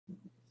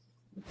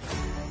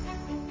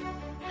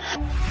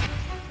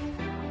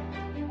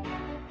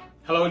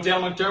Hello,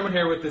 Dale McDermott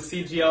here with the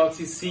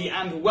CGLTC,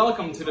 and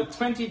welcome to the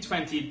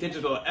 2020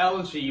 Digital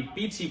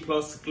LGBT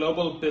Plus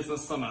Global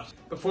Business Summit.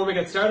 Before we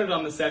get started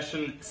on the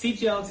session,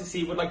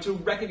 CGLTC would like to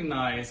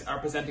recognise our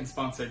presenting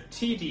sponsor,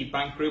 TD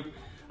Bank Group,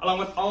 along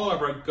with all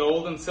of our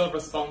gold and silver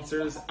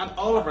sponsors and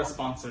all of our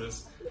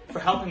sponsors for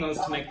helping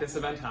us to make this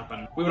event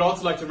happen. We would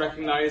also like to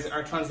recognise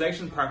our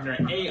translation partner,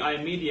 AI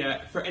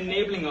Media, for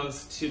enabling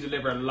us to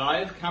deliver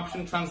live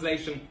caption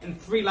translation in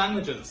 3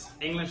 languages,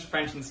 English,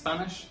 French and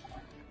Spanish,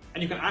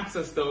 and you can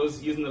access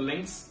those using the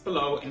links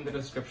below in the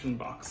description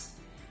box.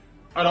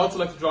 I'd also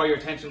like to draw your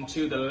attention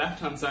to the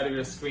left-hand side of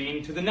your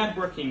screen to the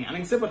networking and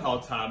exhibit hall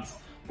tabs,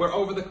 where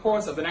over the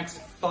course of the next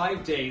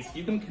 5 days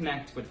you can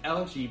connect with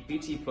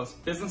LGBT plus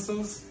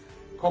businesses,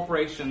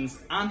 corporations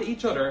and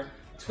each other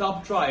to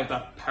help drive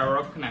that power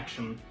of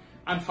connection.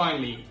 And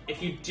finally,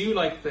 if you do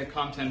like the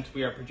content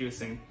we are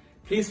producing,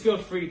 please feel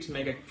free to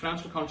make a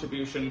financial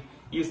contribution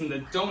using the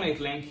donate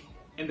link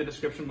in the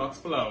description box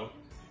below.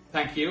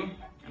 Thank you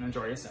and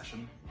enjoy your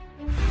session.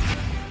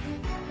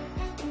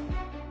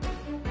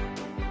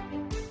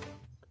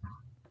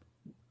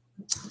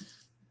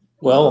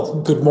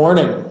 Well, good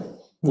morning.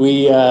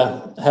 We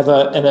have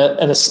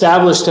an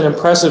established and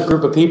impressive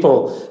group of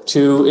people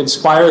to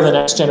inspire the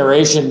next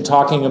generation,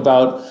 talking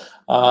about,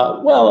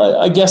 well,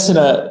 I guess in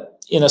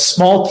a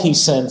small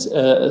piece sense,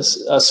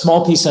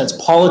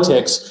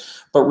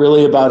 politics, but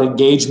really about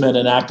engagement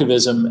and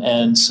activism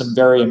and some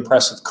very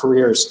impressive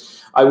careers.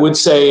 I would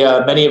say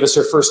many of us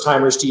are first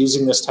timers to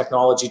using this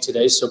technology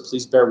today, so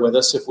please bear with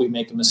us if we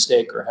make a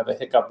mistake or have a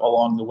hiccup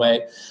along the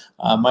way.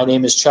 My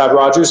name is Chad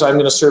Rogers. I'm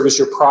going to serve as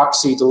your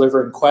proxy,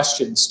 delivering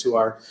questions to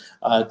our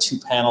 2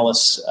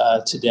 panelists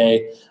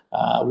today.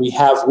 We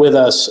have with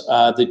us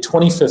the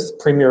 25th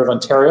Premier of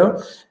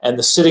Ontario and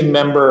the sitting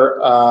member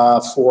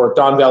for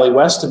Don Valley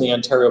West in the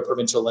Ontario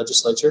Provincial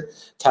Legislature,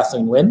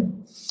 Kathleen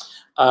Wynne.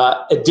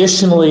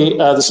 Additionally,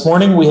 this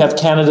morning we have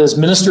Canada's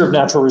Minister of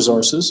Natural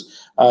Resources,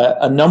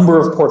 a number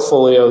of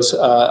portfolios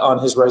on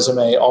his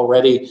resume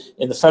already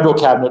in the federal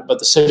cabinet, but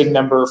the sitting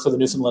member for the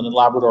Newfoundland and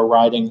Labrador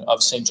riding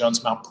of St.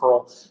 John's Mount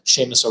Pearl,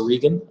 Seamus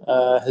O'Regan,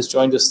 has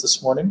joined us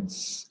this morning.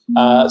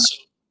 So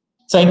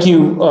thank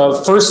you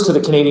first to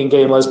the Canadian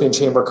Gay and Lesbian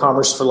Chamber of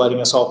Commerce for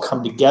letting us all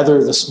come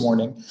together this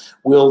morning.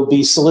 We'll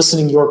be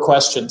soliciting your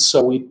questions,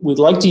 so we'd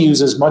like to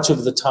use as much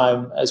of the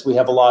time as we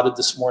have allotted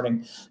this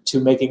morning to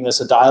making this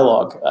a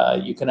dialogue.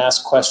 You can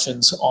ask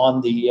questions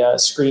on the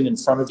screen in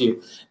front of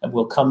you, and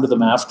we'll come to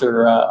them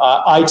after.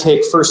 I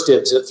take first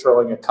dibs at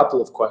throwing a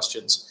couple of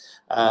questions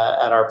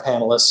at our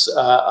panelists.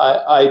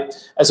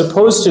 As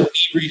opposed to me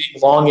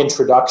reading long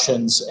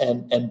introductions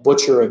and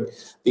butchering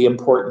the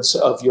importance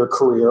of your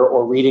career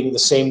or reading the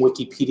same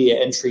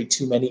Wikipedia entry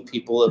too many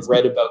people have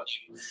read about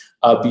you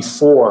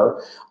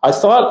before, I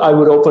thought I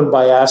would open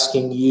by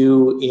asking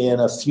you in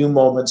a few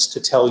moments to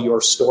tell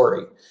your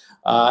story.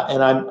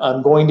 And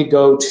I'm going to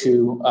go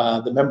to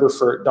the member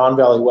for Don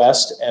Valley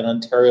West and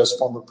Ontario's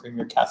former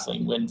Premier,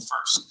 Kathleen Wynne,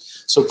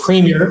 first. So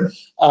Premier,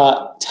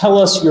 tell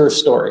us your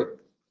story.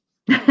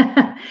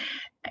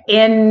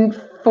 In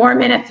 4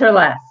 minutes or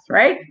less,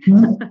 right?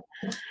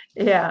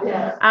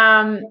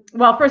 Yeah.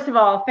 Well, first of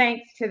all,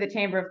 thanks to the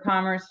Chamber of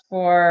Commerce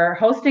for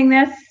hosting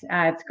this.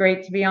 It's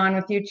great to be on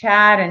with you,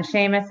 Chad and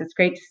Seamus. It's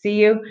great to see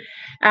you.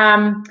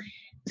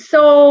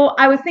 So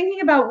I was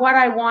thinking about what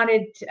I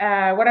wanted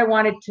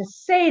to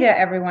say to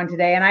everyone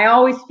today, and I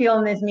always feel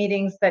in these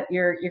meetings that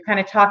you're kind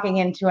of talking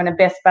into an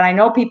abyss. But I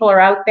know people are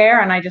out there,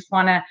 and I just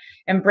want to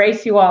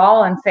embrace you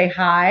all and say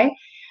hi.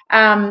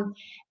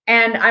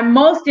 And I'm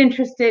most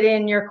interested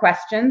in your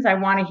questions. I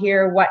want to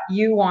hear what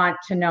you want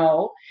to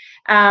know.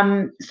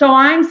 So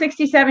I'm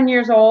 67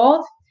 years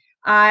old.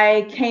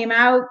 I came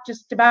out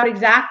just about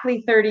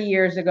exactly 30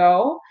 years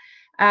ago.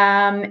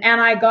 And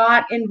I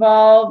got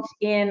involved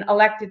in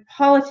elected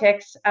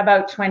politics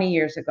about 20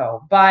 years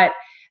ago. But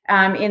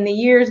in the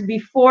years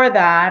before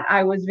that,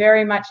 I was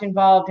very much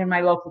involved in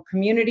my local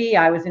community.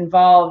 I was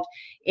involved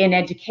in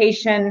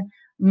education,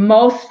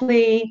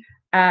 mostly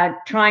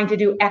trying to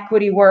do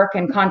equity work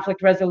and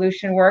conflict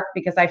resolution work,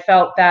 because I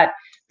felt that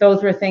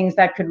those were things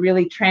that could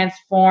really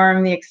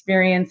transform the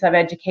experience of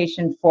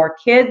education for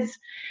kids.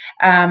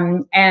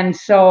 And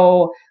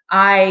so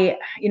I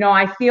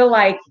feel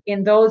like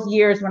in those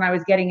years when I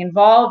was getting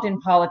involved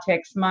in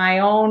politics, my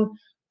own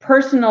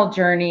personal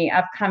journey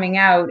of coming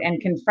out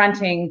and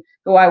confronting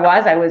who I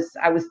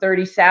was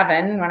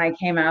 37 when I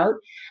came out,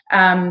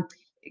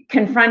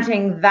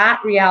 confronting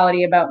that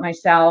reality about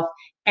myself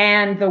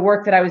and the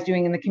work that I was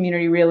doing in the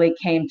community really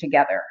came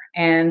together.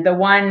 And the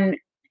one,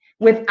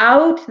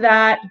 without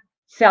that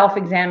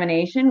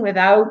self-examination,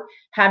 without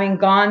having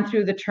gone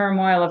through the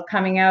turmoil of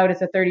coming out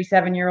as a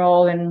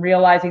 37-year-old and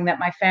realizing that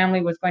my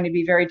family was going to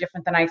be very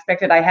different than I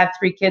expected. I had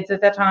 3 kids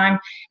at the time.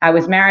 I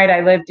was married. I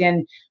lived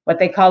in what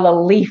they call a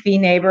leafy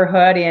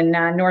neighborhood in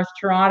North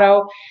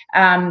Toronto.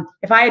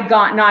 If I had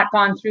not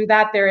gone through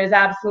that, there is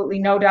absolutely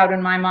no doubt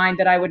in my mind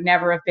that I would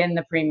never have been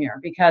the premier,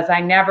 because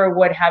I never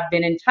would have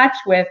been in touch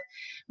with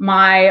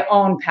my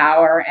own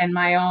power and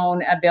my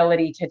own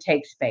ability to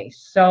take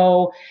space.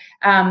 So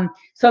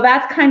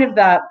that's kind of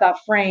the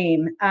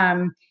frame.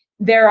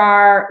 There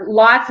are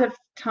lots of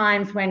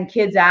times when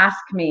kids ask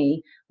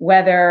me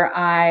whether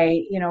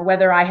I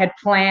had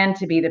planned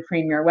to be the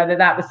premier, whether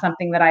that was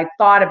something that I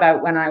thought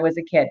about when I was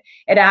a kid.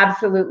 It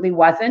absolutely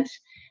wasn't.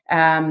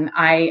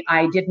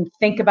 I didn't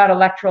think about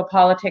electoral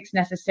politics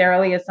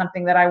necessarily as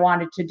something that I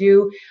wanted to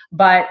do,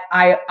 but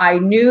I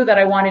knew that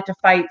I wanted to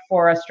fight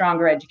for a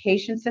stronger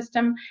education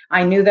system.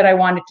 I knew that I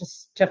wanted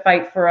to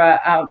fight for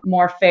a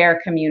more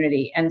fair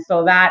community. And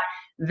so that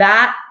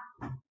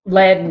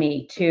led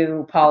me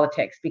to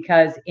politics,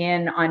 because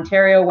in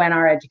Ontario, when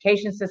our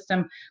education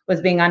system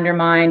was being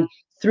undermined,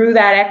 through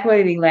that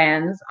equity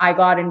lens, I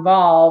got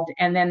involved,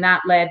 and then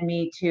that led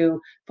me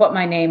to put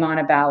my name on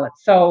a ballot.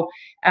 So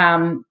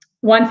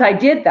once I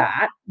did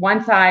that,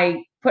 once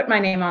I put my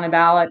name on a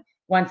ballot,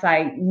 once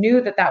I knew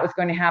that that was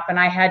going to happen,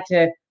 I had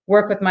to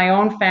work with my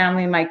own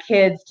family, my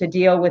kids, to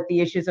deal with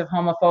the issues of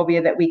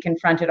homophobia that we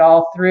confronted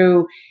all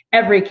through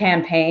every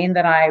campaign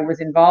that I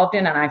was involved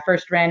in. And I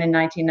first ran in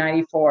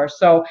 1994.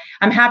 So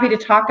I'm happy to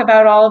talk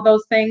about all of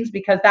those things,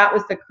 because that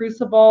was the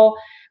crucible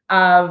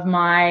of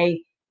my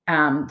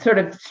sort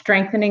of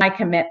strengthening my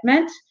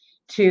commitment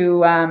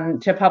to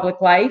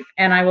public life.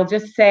 And I will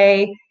just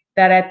say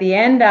that at the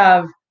end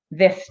of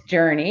this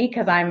journey,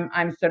 because I'm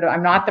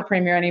not the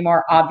premier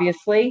anymore,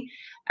 obviously,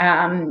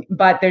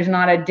 but there's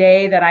not a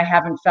day that I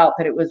haven't felt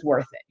that it was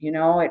worth it. You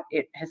know,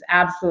 it has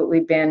absolutely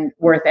been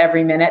worth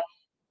every minute,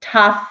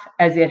 tough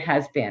as it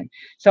has been.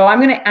 So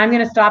I'm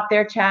gonna stop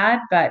there, Chad,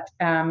 but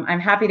I'm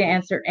happy to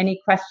answer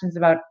any questions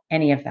about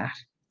any of that.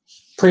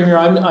 Premier,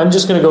 I'm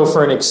just going to go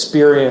for an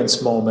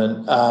experience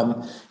moment.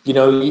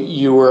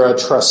 You were a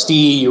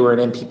trustee, you were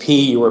an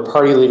MPP, you were a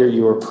party leader,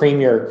 you were a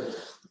premier.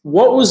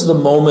 What was the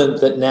moment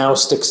that now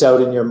sticks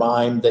out in your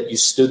mind that you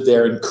stood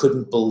there and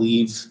couldn't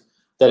believe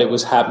that it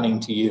was happening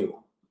to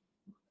you?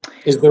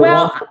 Is there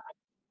one?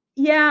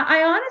 Yeah,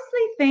 I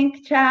honestly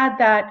think, Chad,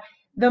 that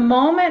the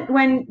moment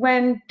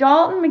when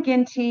Dalton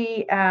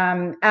McGuinty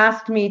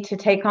asked me to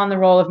take on the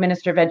role of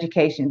Minister of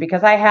Education,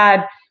 because I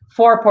had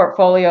 4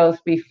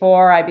 portfolios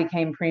before I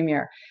became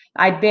premier.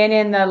 I'd been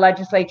in the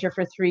legislature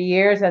for 3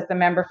 years as the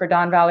member for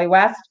Don Valley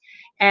West.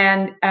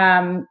 And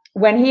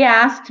when he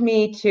asked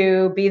me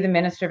to be the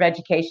Minister of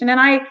Education, and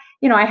I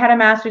had a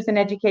master's in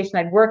education,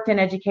 I'd worked in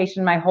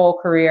education my whole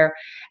career.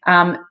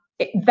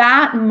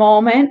 That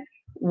moment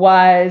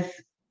was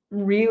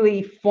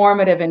really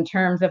formative in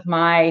terms of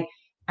my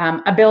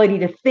ability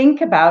to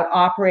think about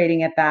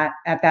operating at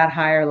that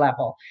higher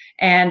level.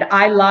 And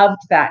I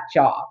loved that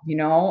job.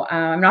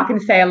 I'm not going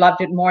to say I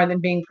loved it more than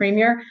being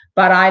premier,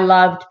 but I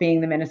loved being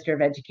the Minister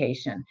of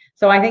Education.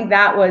 So I think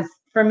that was,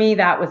 for me,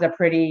 that was a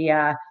pretty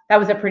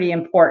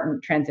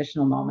important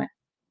transitional moment.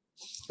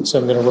 So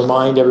I'm going to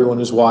remind everyone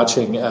who's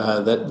watching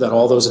that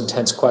all those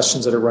intense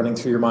questions that are running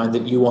through your mind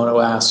that you want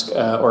to ask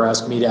or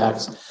ask me to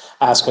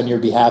ask on your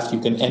behalf, you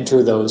can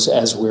enter those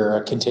as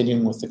we're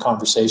continuing with the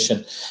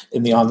conversation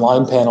in the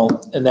online panel.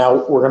 And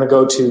now we're going to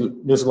go to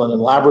Newfoundland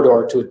and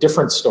Labrador, to a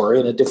different story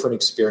and a different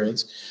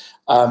experience.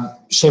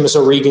 Seamus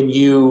O'Regan,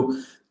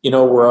 you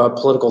were a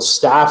political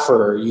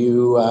staffer.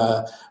 You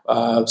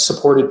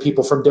supported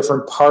people from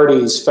different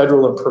parties,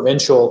 federal and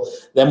provincial,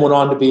 then went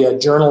on to be a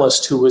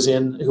journalist you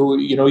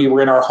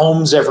were in our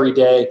homes every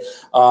day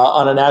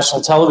on a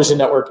national television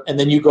network, and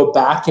then you go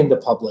back into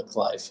public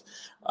life.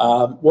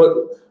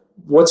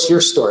 What's your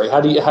story? How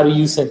do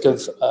you think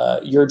of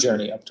your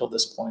journey up till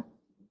this point?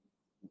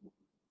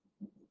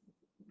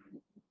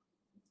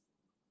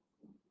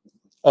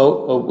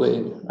 Oh,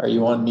 wait, are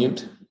you on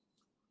mute?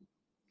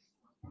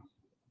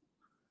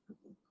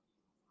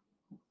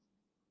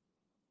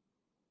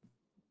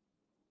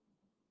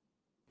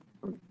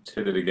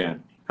 Hit it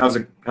again. How's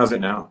it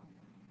now?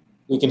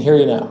 We can hear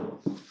you now.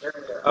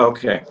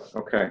 Okay.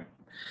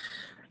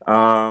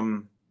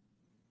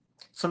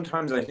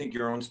 Sometimes I think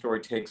your own story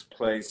takes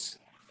place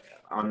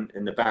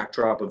in the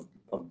backdrop of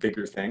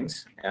bigger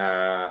things.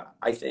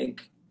 I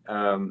think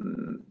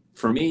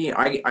for me,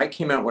 I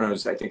came out when I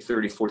was, I think,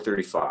 34,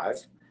 35.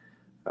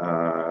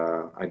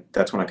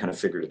 That's when I kind of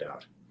figured it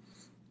out.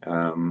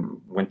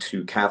 Went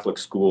to Catholic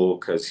school,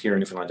 because here in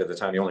Newfoundland at the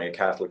time, you only had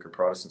Catholic or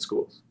Protestant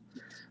schools.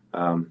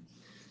 I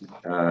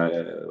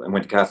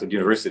went to Catholic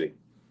University.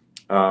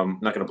 I'm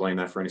not going to blame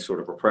that for any sort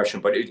of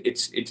repression, but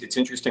it's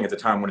interesting at the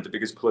time. One of the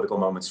biggest political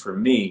moments for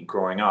me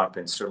growing up,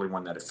 and certainly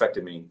one that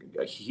affected me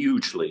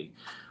hugely,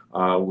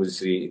 was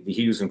the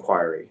Hughes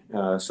Inquiry.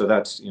 So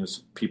that's,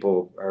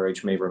 people our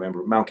age may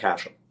remember Mount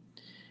Cashel,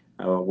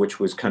 which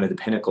was kind of the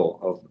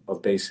pinnacle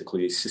of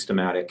basically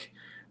systematic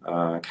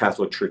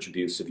Catholic Church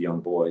abuse of young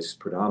boys,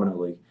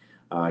 predominantly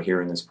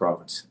here in this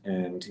province.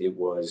 And it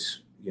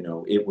was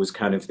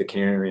kind of the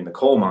canary in the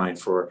coal mine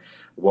for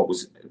what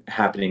was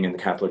happening in the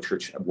Catholic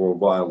Church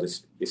worldwide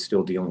is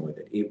still dealing with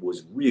it. It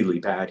was really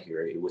bad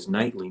here. It was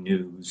nightly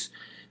news.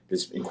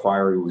 This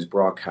inquiry was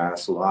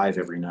broadcast live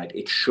every night.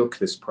 It shook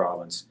this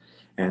province.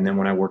 And then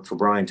when I worked for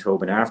Brian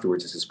Tobin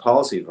afterwards as his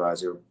policy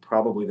advisor,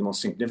 probably the most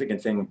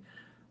significant thing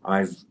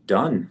I've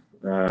done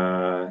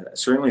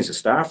certainly as a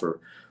staffer,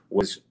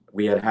 was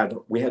we had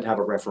to have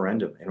a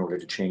referendum in order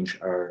to change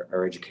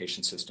our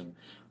education system,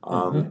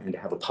 and to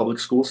have a public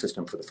school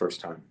system for the first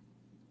time.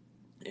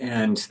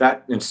 And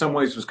that, in some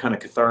ways, was kind of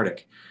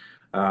cathartic.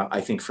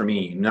 I think for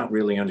me, not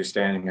really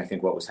understanding, I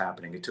think, what was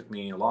happening. It took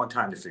me a long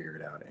time to figure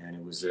it out, and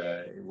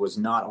it was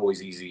not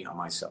always easy on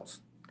myself.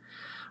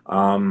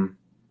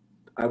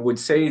 I would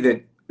say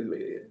that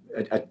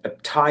a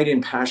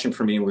tied-in passion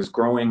for me was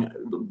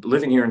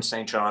living here in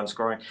St. John's,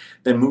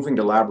 then moving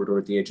to Labrador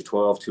at the age of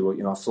 12 to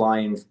a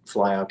fly-in,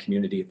 fly-out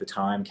community at the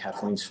time.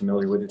 Kathleen's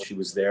familiar with it; she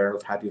was there,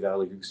 of Happy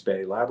Valley, Goose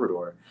Bay,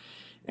 Labrador,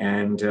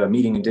 and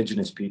meeting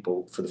Indigenous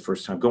people for the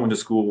first time. Going to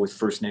school with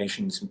First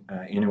Nations,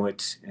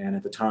 Inuit, and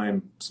at the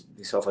time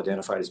they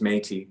self-identified as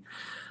Métis.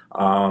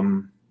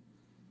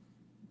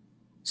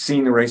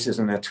 Seeing the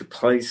racism that took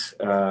place,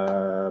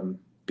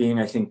 being,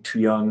 I think, too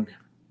young,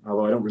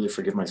 although I don't really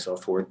forgive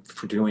myself for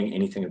doing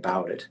anything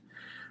about it.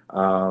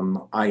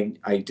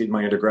 I did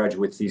my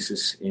undergraduate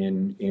thesis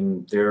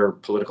in their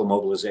political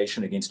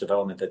mobilization against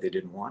development that they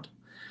didn't want.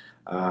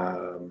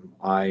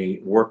 I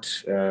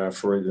worked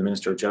for the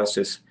Minister of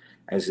Justice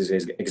as his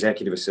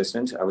executive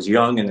assistant. I was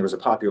young, and there was a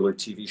popular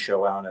TV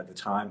show out at the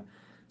time,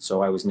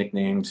 so I was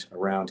nicknamed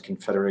around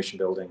Confederation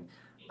Building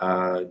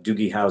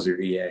Doogie Howser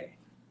EA,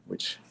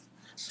 which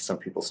some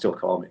people still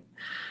call me.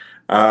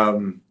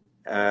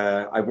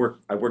 I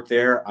worked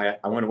there.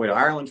 I went away to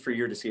Ireland for a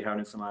year to see how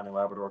Newfoundland and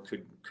Labrador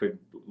could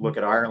look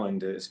at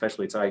Ireland,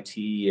 especially its IT,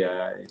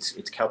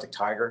 its Celtic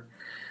Tiger.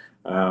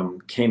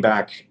 Came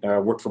back,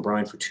 worked for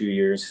Brian for 2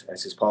 years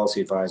as his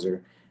policy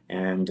advisor,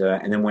 and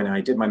then when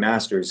I did my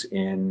master's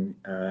in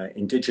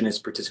Indigenous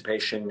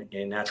participation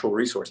in natural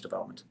resource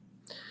development,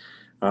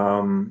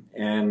 and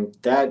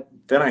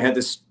then I had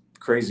this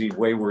crazy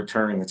wayward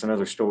turn. That's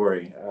another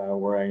story,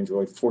 where I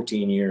enjoyed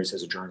 14 years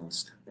as a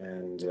journalist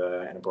and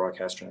a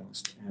broadcast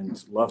journalist,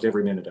 and loved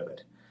every minute of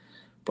it.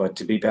 But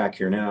to be back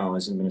here now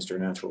as the Minister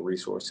of Natural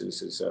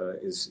Resources is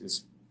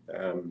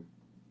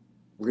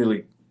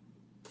really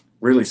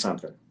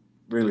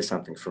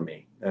something for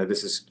me.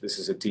 This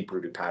is a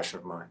deep-rooted passion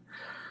of mine.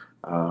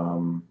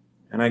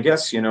 And I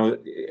guess,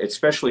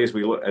 especially as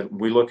we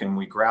look and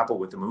we grapple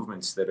with the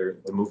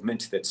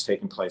movement that's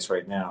taking place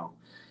right now,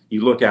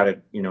 you look at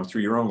it,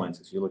 through your own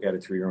lenses. You look at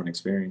it through your own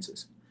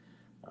experiences.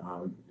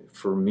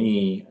 For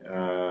me,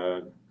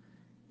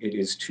 it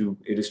is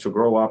to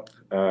grow up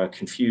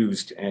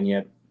confused, and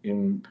yet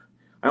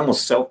I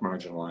almost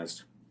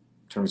self-marginalized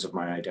in terms of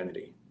my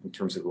identity, in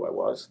terms of who I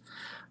was.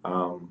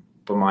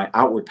 But my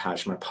outward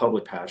passion, my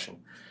public passion,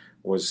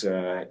 is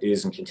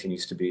and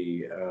continues to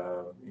be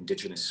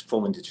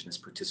full Indigenous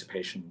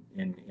participation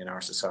in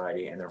our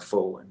society, and their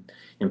full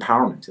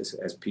empowerment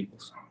as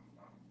peoples.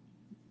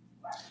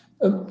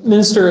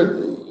 Minister,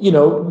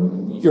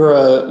 you're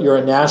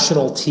a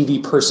national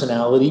TV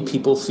personality.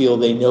 People feel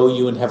they know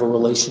you and have a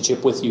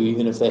relationship with you,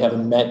 even if they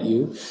haven't met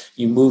you.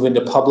 You move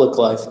into public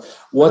life.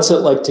 What's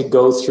it like to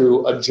go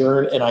through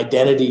an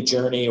identity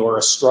journey or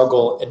a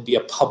struggle and be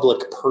a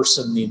public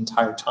person the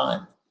entire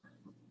time?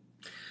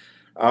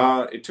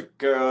 It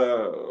took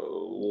a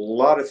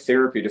lot of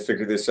therapy to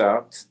figure this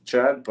out,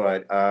 Chad,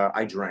 but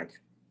I drank.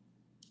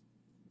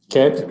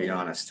 Okay. To be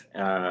honest,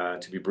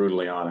 to be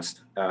brutally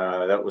honest,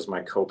 that was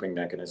my coping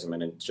mechanism,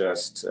 and it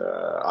just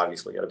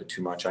obviously got a bit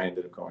too much. I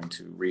ended up going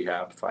to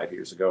rehab 5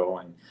 years ago,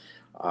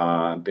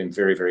 and been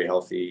very, very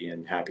healthy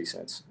and happy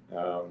since.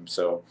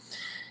 So,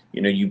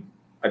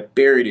 I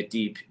buried it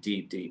deep,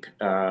 deep, deep.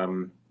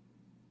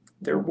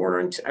 There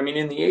weren't, in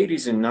the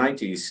 80s and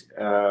 90s,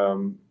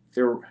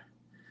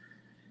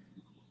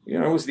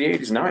 it was the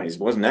 80s and 90s. It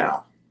wasn't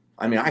now.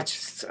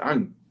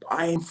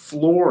 I'm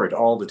floored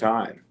all the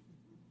time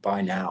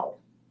by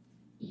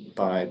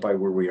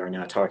where we are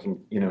now,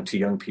 talking, to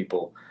young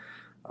people,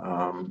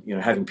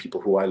 having people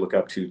who I look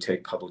up to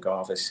take public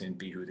office and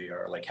be who they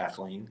are, like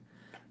Kathleen,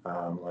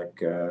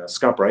 like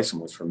Scott Bryson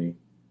was for me,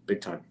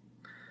 big time.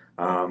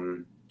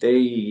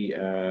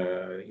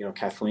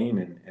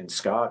 Kathleen and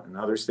Scott and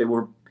others, they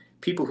were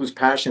people whose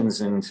passions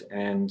and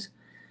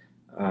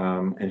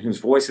whose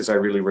voices I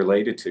really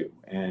related to.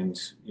 And,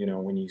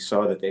 when you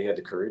saw that they had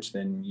the courage,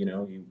 then,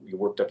 you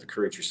worked up the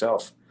courage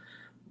yourself.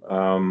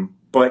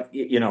 But,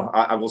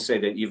 I will say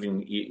that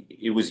even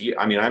it was,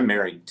 I'm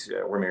married,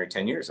 we're married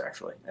 10 years,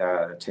 actually,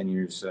 10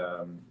 years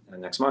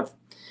next month.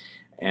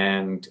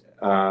 And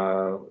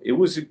it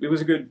was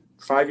a good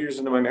 5 years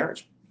into my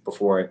marriage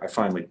before I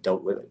finally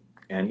dealt with it.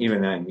 And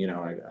even then,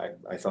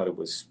 I thought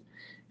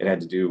it had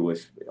to do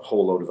with a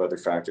whole load of other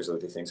factors,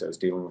 other things I was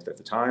dealing with at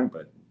the time.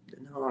 But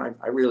no,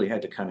 I really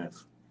had to kind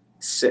of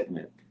sit in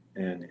it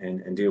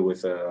and deal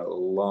with a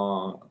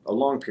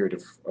long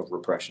period of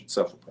repression,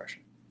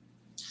 self-repression.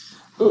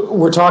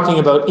 We're talking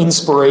about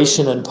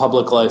inspiration in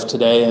public life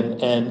today,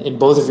 and in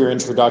both of your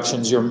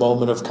introductions, your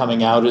moment of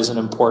coming out is an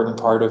important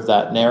part of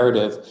that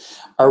narrative.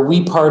 Are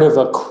we part of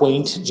a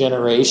quaint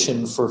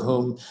generation for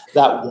whom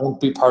that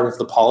won't be part of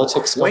the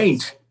politics?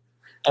 Quaint.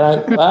 And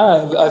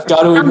I've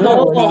got to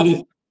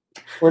admit,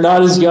 We're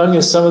not as young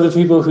as some of the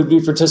people who'd be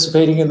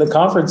participating in the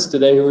conference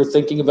today who are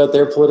thinking about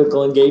their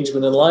political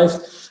engagement in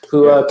life,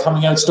 who a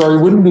coming out story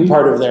wouldn't be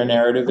part of their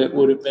narrative. It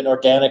would have been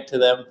organic to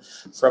them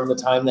from the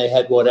time they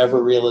had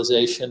whatever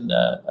realization in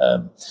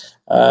their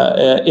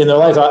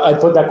life. I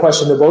put that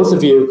question to both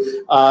of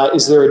you.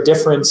 Is there a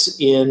difference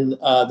in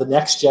the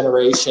next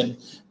generation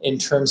in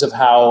terms of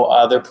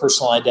how their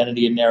personal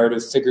identity and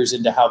narrative figures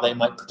into how they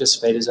might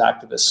participate as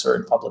activists or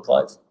in public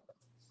life?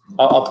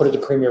 I'll put it to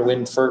Premier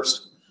Wynne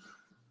first.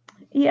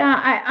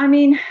 Yeah, I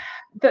mean,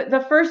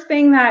 the first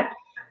thing that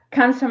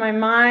comes to my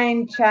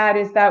mind, Chad,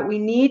 is that we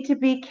need to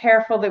be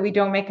careful that we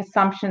don't make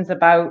assumptions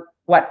about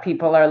what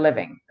people are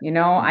living. You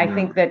know, I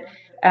think that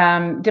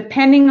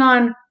depending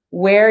on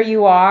where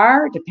you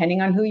are,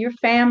 depending on who your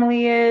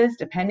family is,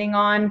 depending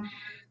on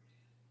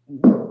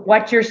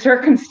what your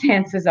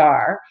circumstances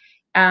are,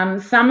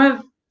 some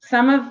of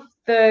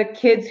the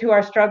kids who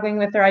are struggling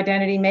with their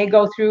identity may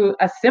go through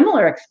a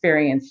similar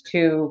experience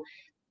to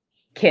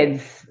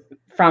kids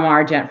from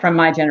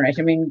my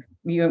generation. I mean,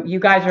 you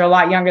guys are a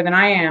lot younger than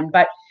I am,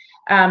 but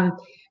and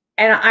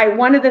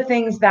one of the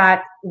things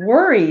that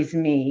worries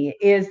me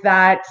is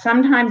that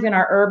sometimes in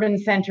our urban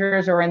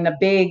centers or in the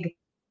big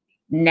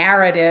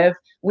narrative,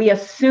 we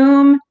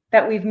assume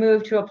that we've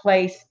moved to a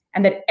place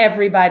and that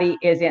everybody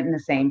is in the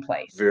same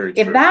place. Very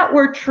true. If that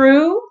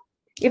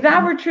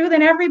were true,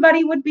 then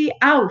everybody would be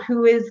out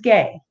who is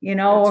gay, you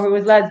know, or who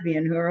is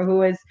lesbian,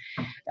 who is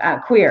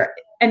queer.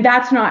 And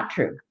that's not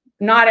true.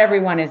 Not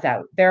everyone is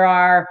out. There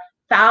are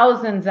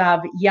thousands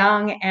of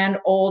young and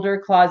older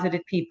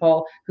closeted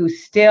people who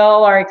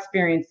still are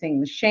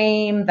experiencing the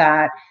shame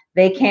that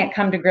they can't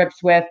come to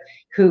grips with,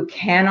 who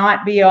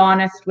cannot be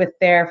honest with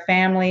their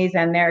families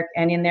and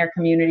in their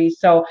communities.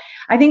 So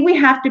I think we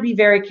have to be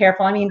very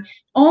careful. I mean,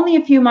 only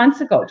a few months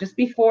ago, just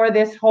before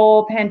this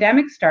whole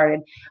pandemic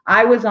started,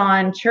 I was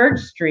on Church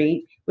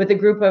Street with a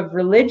group of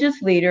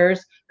religious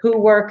leaders who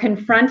were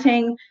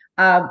confronting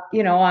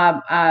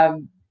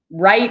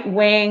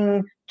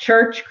right-wing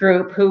church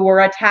group who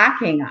were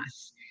attacking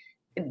us.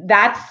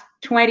 That's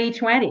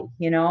 2020,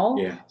 you know?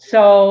 Yeah.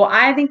 So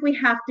I think we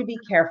have to be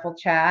careful,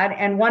 Chad.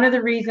 And one of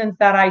the reasons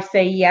that I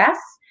say yes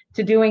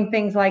to doing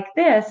things like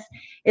this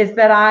is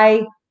that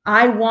I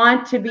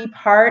want to be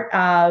part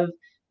of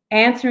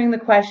answering the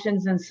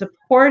questions and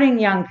supporting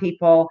young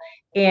people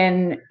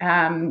in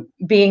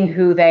being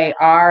who they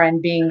are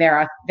and being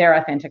their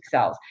authentic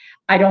selves.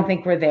 I don't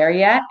think we're there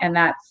yet, and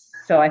I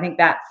think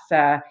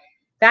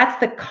that's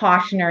the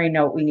cautionary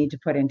note we need to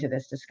put into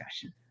this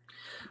discussion.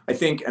 I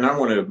think, and I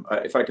want to,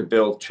 if I could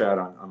build, Chad,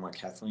 on what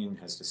Kathleen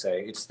has to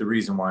say, it's the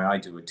reason why I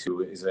do it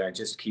too, is that I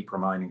just keep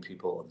reminding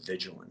people of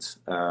vigilance.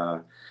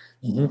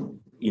 You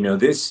know,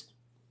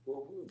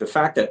 the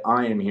fact that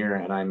I am here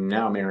and I'm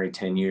now married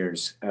 10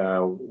 years,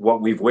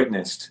 what we've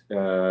witnessed,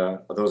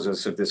 those of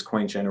us of this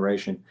quaint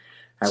generation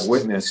have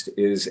witnessed,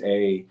 is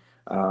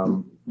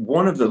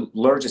one of the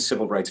largest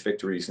civil rights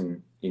victories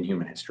in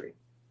human history.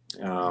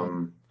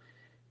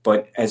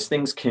 But as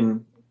things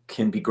can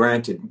be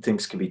granted,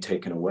 things can be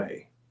taken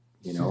away,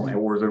 you know,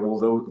 or there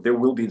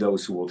will be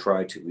those who will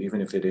try to,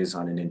 even if it is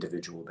on an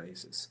individual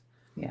basis.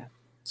 Yeah.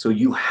 So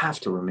you have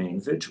to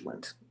remain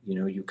vigilant. You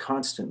know, you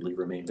constantly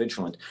remain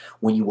vigilant.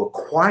 When you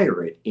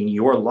acquire it in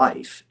your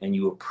life and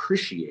you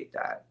appreciate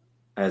that,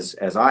 as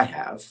I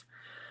have,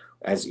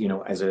 as you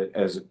know, as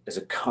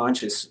a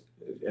conscious,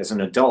 as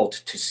an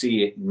adult, to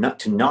see it,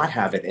 not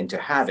have it, and to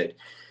have it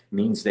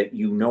means that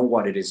you know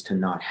what it is to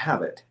not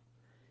have it.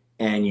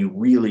 And you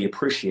really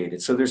appreciate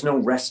it. So there's no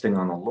resting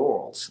on the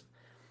laurels.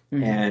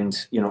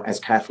 And, you know,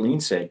 as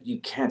Kathleen said, you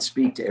can't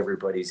speak to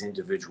everybody's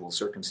individual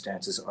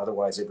circumstances.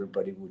 Otherwise,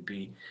 everybody would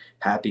be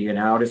happy and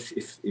out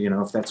if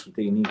that's what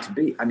they need to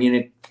be. I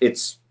mean,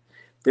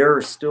 there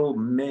are still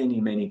many,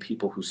 many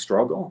people who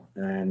struggle.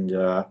 And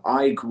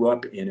I grew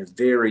up in a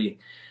very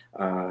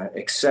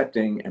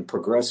accepting and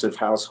progressive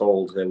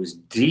household that was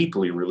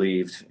deeply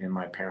relieved in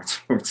my parents'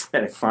 words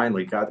that I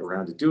finally got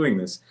around to doing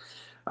this.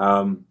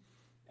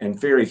 And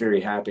very, very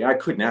happy. I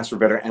couldn't ask for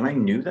better. And I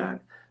knew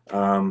that.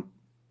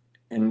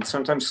 And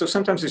sometimes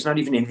there's not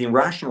even anything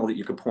rational that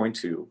you could point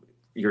to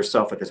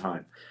yourself at the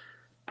time.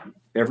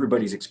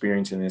 Everybody's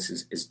experience in this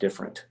is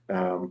different.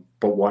 But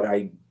what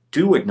I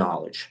do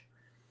acknowledge,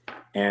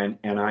 and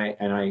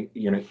I,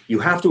 you know, you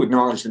have to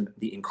acknowledge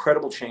the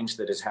incredible change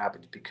that has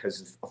happened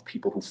because of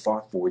people who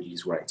fought for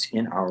these rights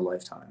in our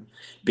lifetime,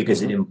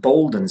 because it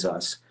emboldens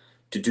us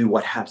to do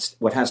what has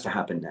to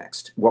happen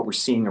next, what we're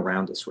seeing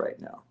around us right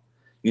now.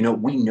 You know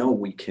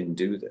we can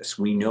do this.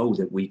 We know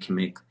that we can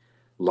make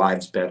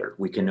lives better.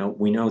 We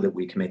know that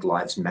we can make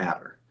lives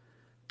matter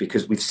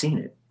because we've seen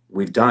it,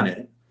 we've done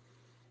it.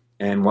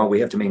 And while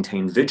we have to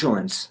maintain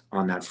vigilance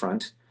on that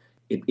front,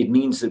 it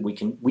means that we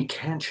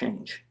can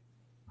change.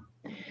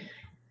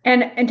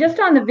 And just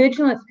on the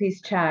vigilance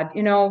piece, Chad,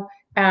 you know,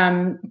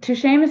 to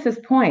Seamus's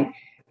point,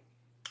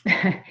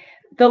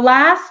 the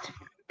last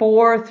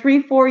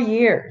 4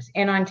 years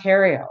in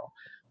Ontario,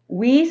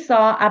 we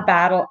saw a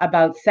battle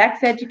about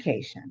sex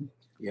education,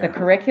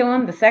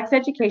 the sex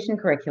education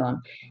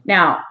curriculum.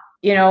 Now,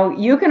 you know,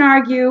 you can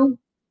argue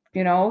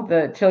you know,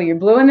 the till you're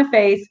blue in the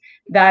face,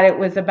 that it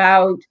was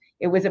about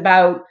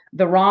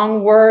the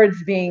wrong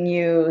words being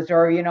used,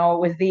 or, you know,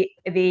 it was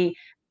the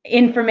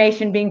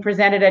information being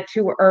presented at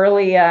too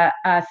early a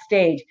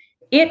stage.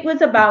 It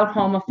was about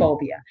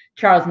homophobia.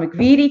 Charles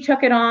McVety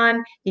took it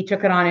on. He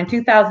took it on in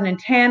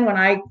 2010 when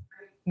I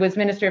was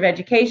Minister of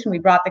Education. We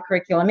brought the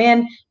curriculum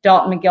in.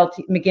 Dalton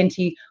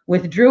McGuinty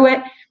withdrew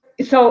it.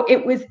 So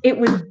it was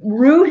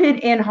rooted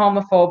in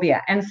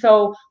homophobia. And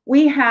so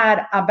we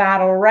had a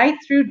battle right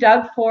through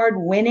Doug Ford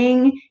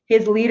winning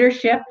his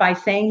leadership by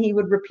saying he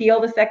would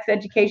repeal the sex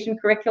education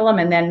curriculum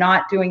and then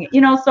not doing it.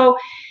 You know, so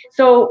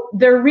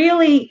there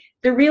really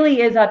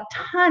is a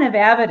ton of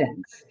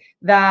evidence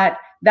that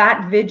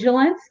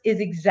vigilance is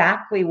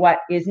exactly what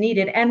is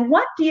needed. And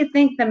what do you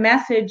think the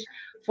message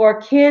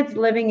for kids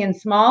living in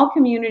small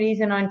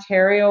communities in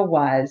Ontario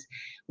was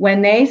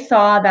when they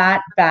saw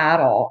that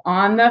battle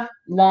on the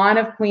lawn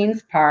of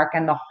Queen's Park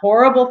and the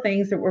horrible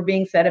things that were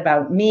being said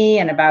about me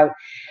and about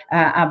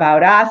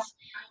us?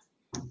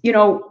 You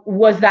know,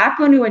 was that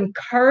going to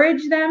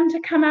encourage them to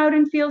come out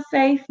and feel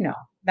safe? No,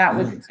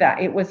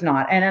 it was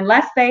not. And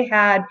unless they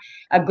had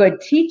a good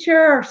teacher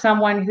or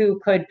someone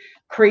who could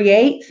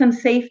create some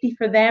safety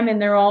for them in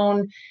their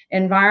own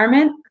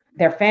environment,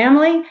 their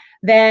family,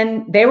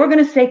 then they were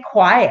going to stay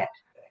quiet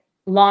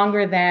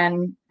longer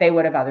than they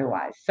would have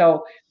otherwise.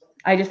 So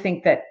I just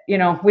think that, you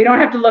know, we don't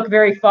have to look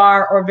very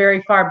far or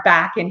very far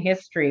back in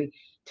history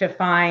to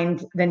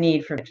find the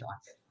need for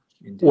vigilance.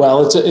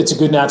 Well, it's a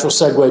good natural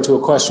segue to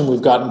a question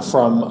we've gotten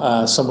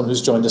from someone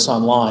who's joined us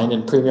online.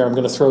 And Premier, I'm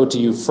going to throw it to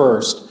you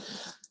first.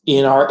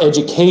 In our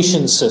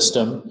education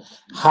system,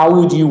 how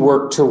would you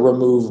work to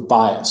remove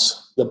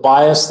bias? The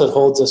bias that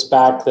holds us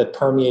back, that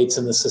permeates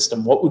in the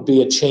system. What would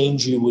be a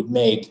change you would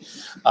make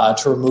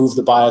to remove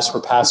the bias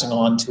we're passing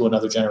on to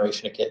another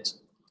generation of kids?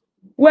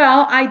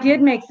 Well, I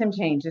did make some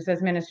changes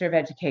as Minister of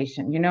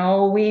Education. You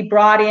know, we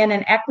brought in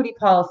an equity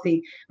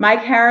policy.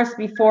 Mike Harris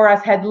before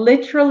us had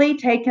literally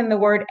taken the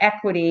word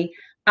equity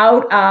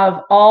out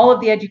of all of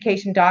the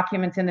education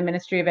documents in the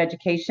Ministry of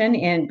Education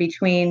in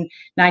between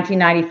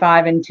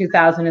 1995 and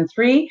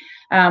 2003.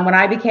 When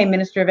I became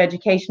Minister of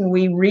Education,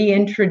 we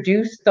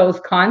reintroduced those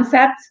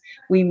concepts.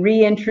 We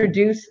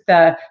reintroduced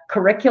the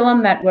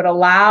curriculum that would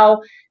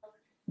allow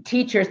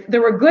teachers.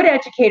 There were good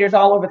educators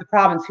all over the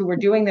province who were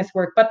doing this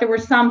work, but there were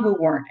some who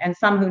weren't and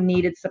some who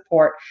needed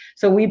support.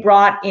 So we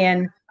brought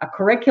in a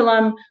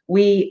curriculum.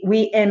 We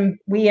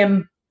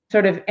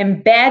sort of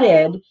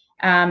embedded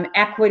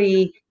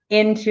equity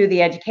into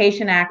the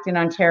Education Act in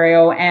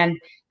Ontario, and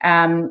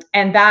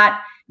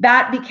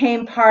that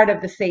became part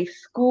of the safe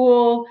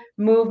school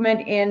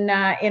movement in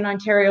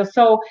Ontario.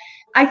 So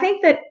I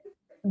think that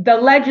the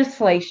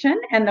legislation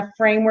and the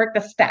framework,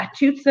 the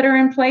statutes that are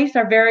in place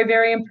are very,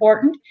 very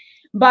important.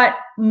 But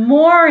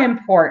more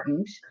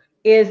important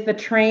is the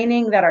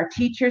training that our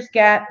teachers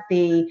get,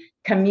 the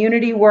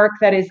community work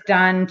that is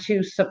done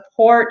to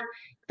support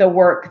the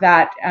work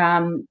that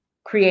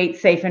create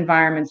safe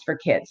environments for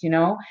kids. You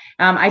know,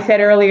 I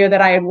said earlier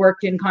that I had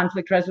worked in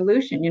conflict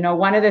resolution. You know,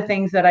 one of the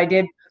things that I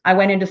did, I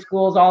went into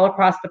schools all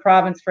across the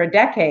province for a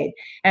decade,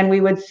 and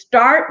we would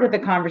start with a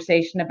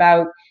conversation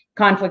about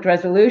conflict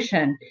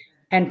resolution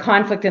and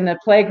conflict in the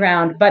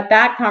playground, but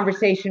that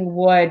conversation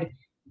would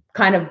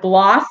kind of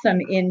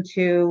blossom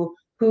into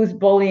who's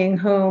bullying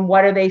whom,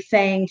 what are they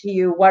saying to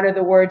you, what are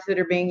the words that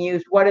are being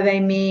used, what do they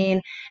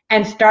mean,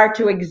 and start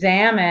to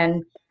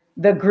examine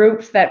the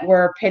groups that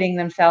were pitting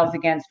themselves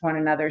against one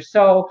another.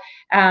 So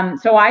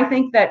I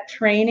think that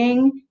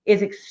training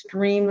is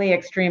extremely,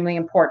 extremely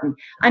important.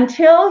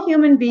 Until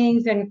human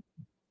beings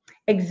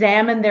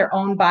examine their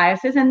own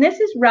biases, and this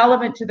is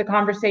relevant to the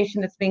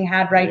conversation that's being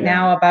had right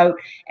now about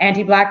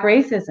anti-Black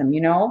racism,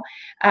 you know,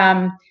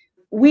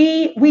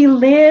 we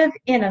live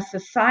in a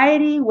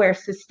society where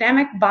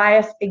systemic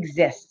bias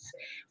exists.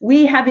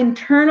 We have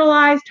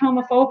internalized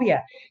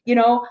homophobia. You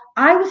know,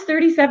 I was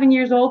 37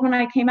 years old when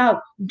I came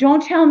out.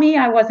 Don't tell me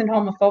I wasn't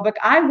homophobic.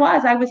 I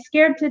was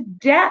scared to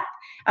death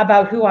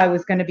about who I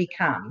was going to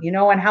become, you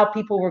know, and how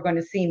people were going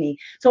to see me.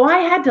 So I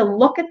had to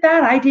look at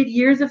that. I did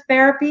years of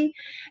therapy.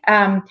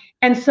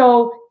 And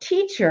so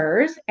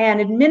teachers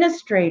and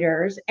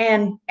administrators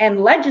and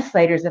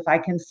legislators, if I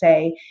can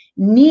say,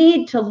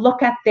 need to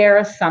look at their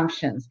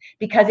assumptions.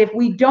 Because if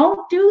we don't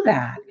do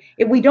that,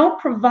 if we don't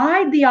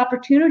provide the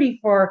opportunity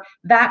for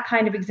that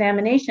kind of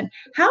examination,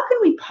 how can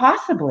we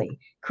possibly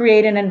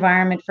create an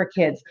environment for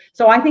kids?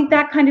 So I think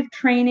that kind of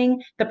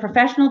training, the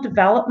professional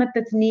development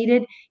that's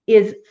needed,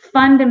 is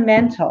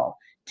fundamental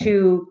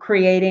to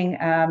creating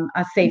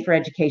a safer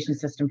education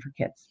system for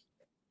kids.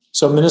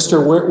 So,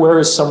 Minister, where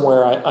is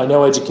somewhere, I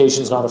know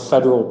education is not a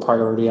federal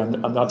priority.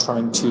 I'm not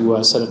trying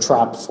to set a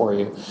trap for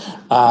you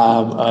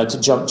to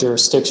jump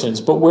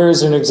jurisdictions, but where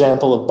is an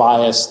example of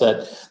bias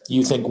that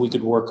you think we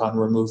could work on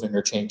removing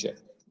or changing?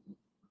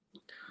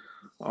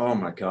 Oh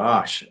my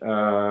gosh.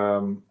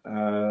 I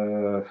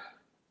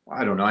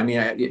don't know. I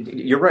mean,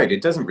 you're right.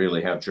 It doesn't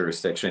really have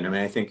jurisdiction. I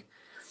mean, I think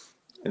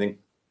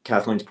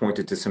Kathleen's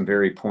pointed to some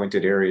very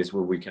pointed areas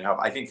where we can help.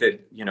 I think that,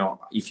 you know,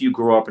 if you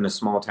grow up in a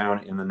small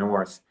town in the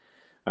north,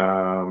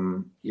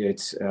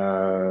 It's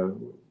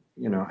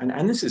you know,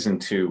 and this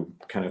isn't to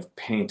kind of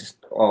paint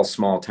all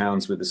small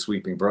towns with a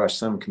sweeping brush.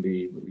 Some can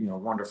be, you know,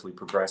 wonderfully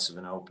progressive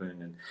and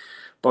open,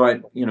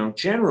 but you know,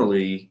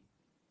 generally,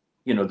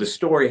 you know, the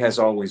story has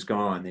always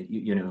gone that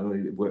you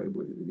know,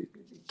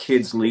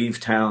 kids leave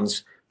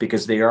towns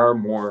because they are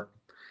more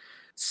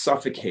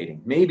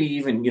suffocating, maybe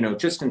even, you know,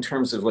 just in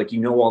terms of like, you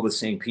know, all the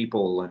same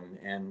people,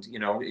 and you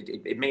know,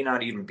 it may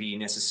not even be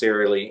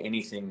necessarily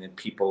anything that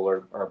people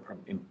are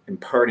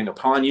imparting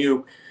upon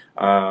you,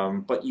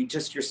 but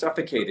you're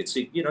suffocated. So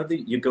you know,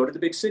 you go to the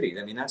big city.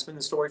 I mean, that's been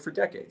the story for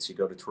decades. You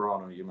go to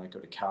Toronto, you might go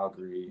to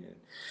Calgary, and,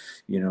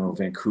 you know,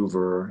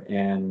 Vancouver,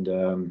 and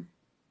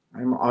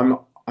I'm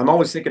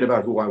always thinking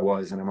about who I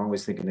was, and I'm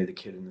always thinking of the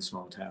kid in the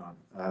small town.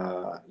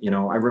 You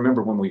know, I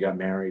remember when we got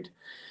married.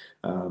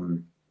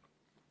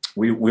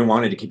 We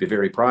wanted to keep it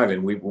very private,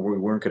 and we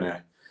weren't going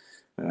to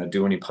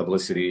do any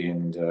publicity.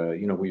 And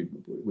you know, we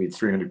had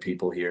 300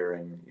 people here,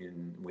 and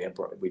we had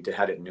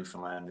it in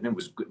Newfoundland, and it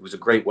was a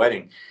great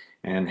wedding.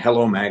 And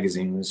Hello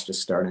Magazine was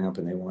just starting up,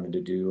 and they wanted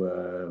to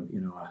do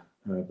you know,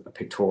 a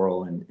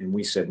pictorial, and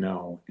we said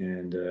no.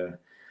 And a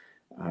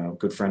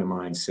good friend of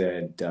mine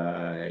said,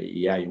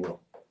 "Yeah, you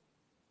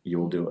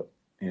will do it,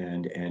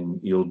 and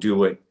you'll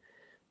do it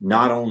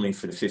not only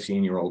for the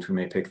 15-year-old who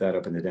may pick that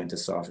up in the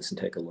dentist's office and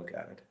take a look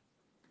at it."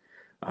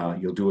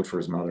 You'll do it for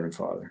his mother and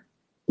father.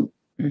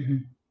 Mm-hmm.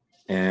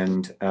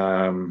 And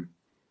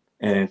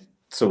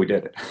so we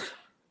did it,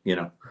 you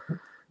know,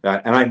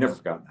 and I've never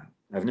forgotten that.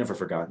 I've never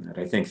forgotten that.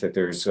 I think that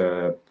there's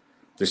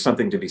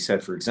something to be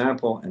said for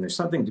example, and there's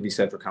something to be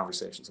said for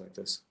conversations like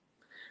this.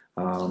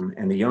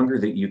 And the younger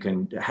that you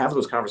can have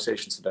those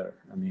conversations, the better.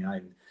 I mean,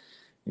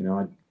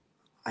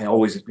 I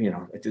always, you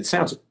know, it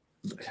sounds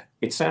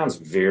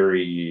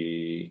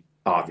very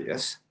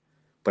obvious,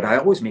 but I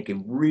always make a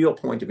real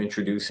point of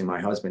introducing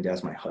my husband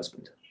as my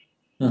husband,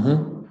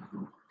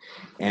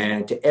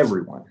 and to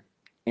everyone.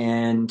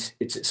 And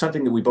it's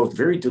something that we both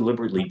very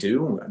deliberately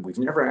do. We've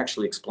never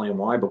actually explained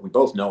why, but we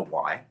both know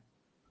why.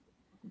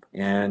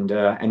 And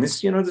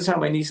this, you know, this is how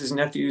my nieces and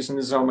nephews, and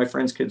this is how my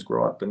friends' kids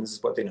grow up, and this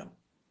is what they know.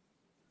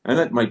 And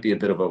that might be a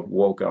bit of a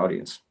woke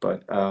audience,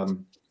 but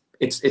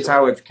it's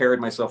how I've carried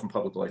myself in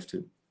public life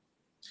too,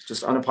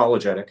 just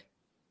unapologetic,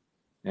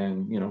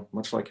 and you know,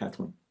 much like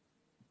Kathleen.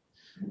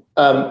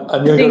 I'm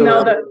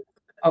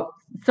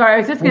sorry, I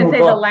was just going to say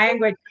the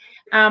language.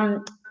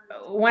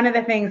 One of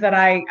the things that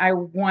I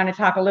want to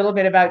talk a little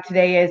bit about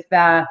today is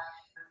the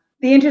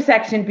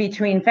intersection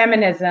between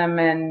feminism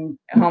and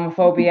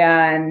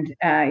homophobia, and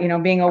you know,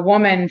 being a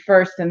woman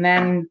first and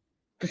then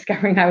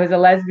discovering I was a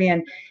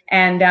lesbian.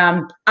 And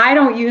I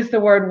don't use the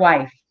word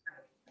wife.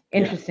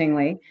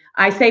 Interestingly, yeah.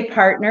 I say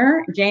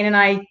partner. Jane and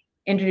I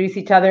introduce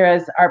each other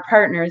as our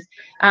partners.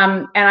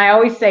 And I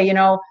always say, you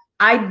know,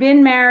 I'd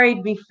been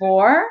married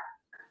before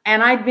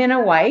and I'd been a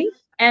wife,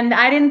 and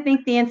I didn't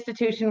think the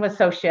institution was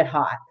so shit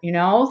hot, you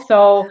know?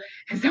 So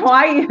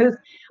I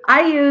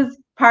use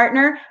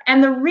partner.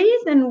 And the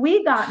reason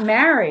we got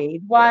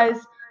married was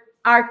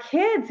our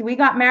kids. We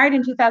got married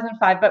in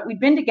 2005, but we'd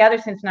been together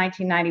since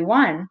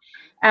 1991.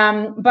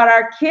 But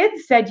our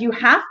kids said, you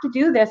have to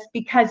do this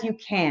because you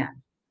can,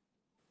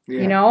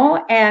 you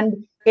know?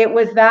 And it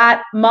was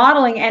that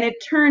modeling. And it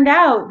turned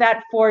out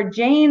that for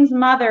Jane's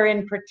mother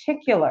in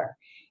particular,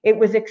 it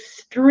was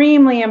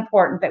extremely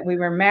important that we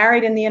were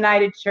married in the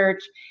United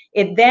Church.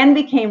 It then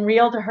became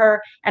real to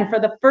her. And for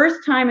the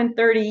first time in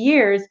 30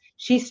 years,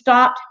 she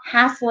stopped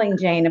hassling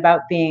Jane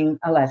about being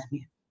a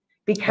lesbian,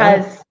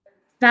 because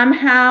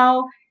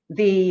somehow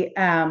the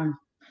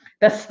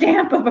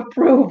stamp of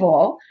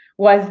approval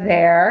was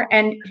there.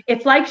 And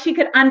it's like she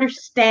could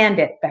understand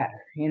it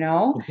better, you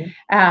know?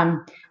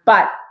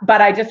 But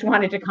I just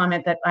wanted to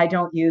comment that I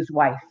don't use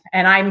wife.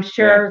 And I'm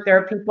sure there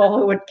are people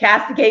who would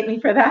castigate me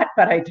for that,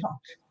 but I don't.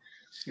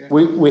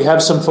 We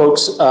have some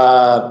folks,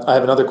 I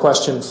have another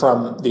question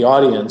from the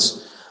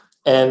audience,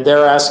 and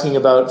they're asking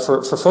about,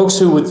 for folks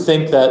who would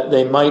think that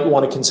they might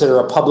want to consider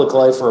a public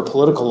life or a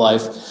political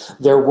life,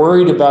 they're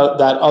worried about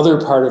that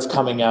other part of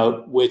coming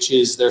out, which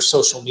is their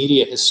social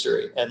media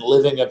history and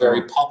living a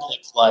very public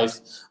life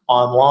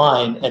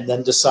online and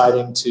then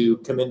deciding to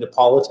come into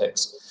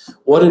politics.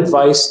 What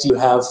advice do you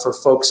have for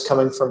folks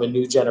coming from a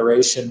new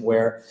generation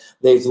where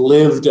they've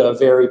lived a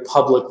very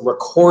public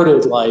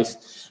recorded life?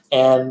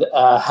 And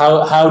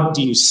how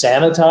do you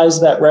sanitize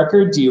that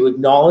record? Do you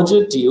acknowledge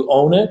it? Do you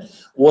own it?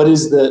 What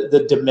is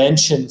the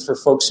dimension for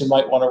folks who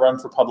might want to run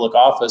for public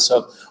office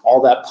of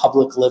all that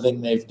public living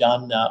they've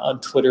done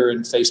on Twitter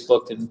and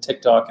Facebook and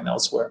TikTok and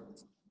elsewhere?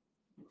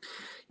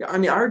 Yeah, I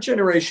mean, our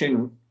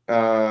generation,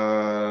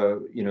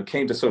 you know,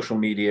 came to social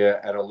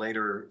media at a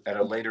later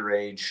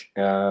age.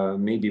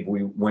 Maybe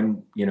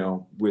when you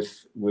know,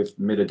 with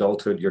mid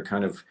adulthood, you're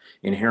kind of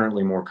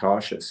inherently more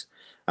cautious.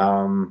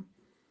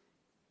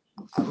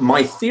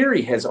 My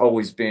theory has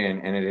always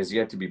been, and it has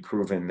yet to be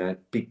proven, that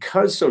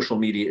because social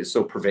media is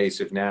so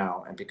pervasive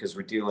now, and because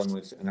we're dealing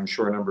with, and I'm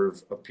sure a number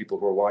of people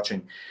who are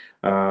watching,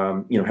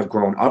 you know, have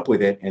grown up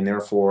with it, and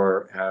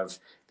therefore have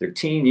their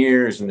teen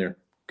years and their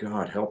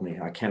God help me,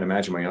 I can't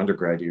imagine my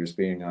undergrad years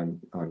being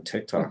on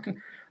TikTok.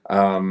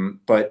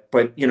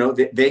 But you know,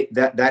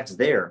 that's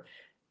there.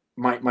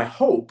 My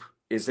hope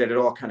is that it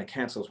all kind of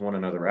cancels one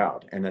another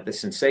out, and that the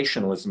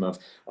sensationalism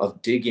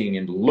of digging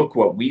and look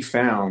what we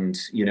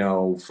found, you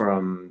know,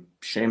 from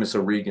Seamus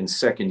O'Regan's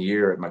second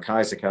year at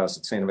MacIsaac House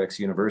at St. FX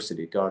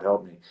University, God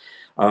help me,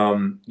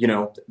 you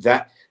know,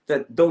 that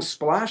those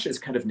splashes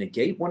kind of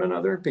negate one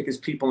another because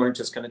people aren't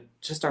going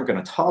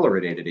to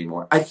tolerate it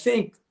anymore. I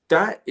think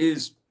that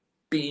is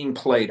being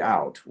played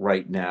out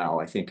right now,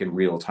 I think, in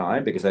real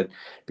time, because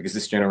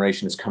this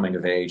generation is coming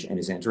of age and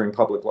is entering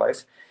public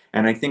life.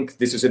 And I think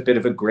this is a bit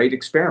of a great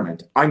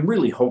experiment. I'm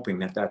really hoping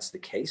that that's the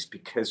case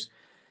because,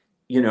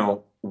 you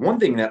know, one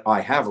thing that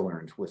I have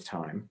learned with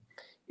time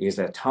is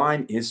that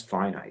time is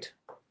finite.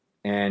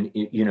 And,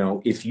 you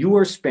know, if you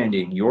are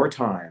spending your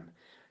time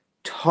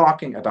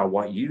talking about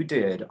what you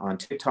did on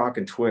TikTok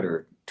and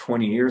Twitter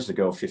 20 years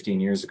ago, 15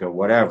 years ago,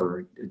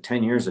 whatever,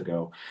 10 years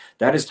ago,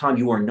 that is time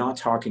you are not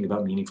talking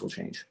about meaningful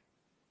change.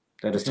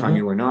 That is time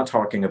you are not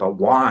talking about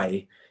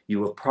why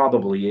you have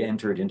probably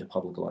entered into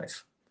public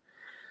life.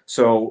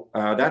 So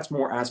that's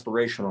more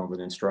aspirational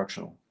than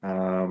instructional.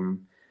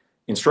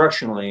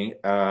 Instructionally,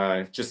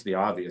 just the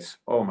obvious.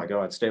 Oh my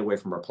God, stay away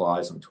from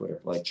replies on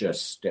Twitter. Like,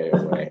 just stay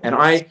away. And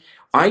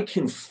I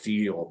can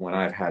feel when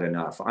I've had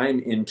enough. I'm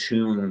in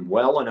tune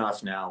well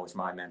enough now with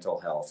my mental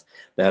health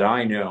that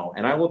I know,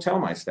 and I will tell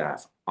my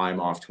staff, I'm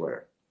off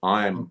Twitter.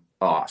 I'm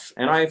off.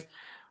 And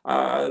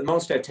the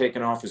most I've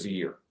taken off is a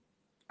year.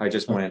 I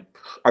just went,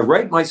 I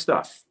write my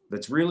stuff.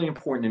 That's really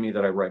important to me,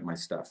 that I write my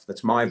stuff.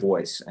 That's my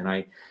voice.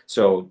 And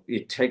so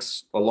it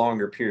takes a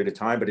longer period of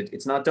time, but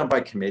it's not done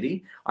by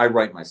committee. I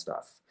write my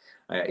stuff.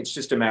 It's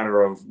just a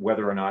matter of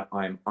whether or not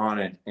I'm on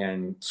it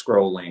and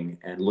scrolling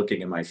and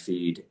looking at my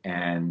feed.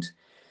 And,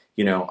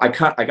 you know, I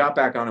got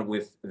back on it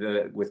with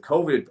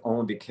COVID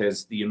only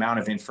because the amount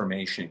of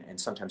information, and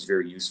sometimes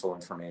very useful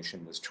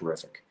information, was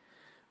terrific.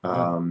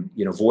 You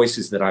know,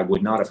 voices that I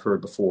would not have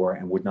heard before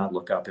and would not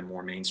look up in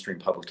more mainstream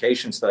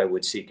publications that I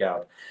would seek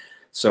out.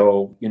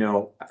 So, you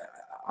know,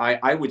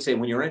 I would say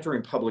when you're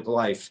entering public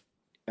life,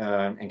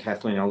 and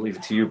Kathleen, I'll leave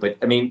it to you, but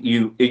I mean,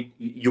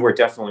 you are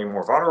definitely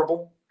more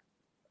vulnerable.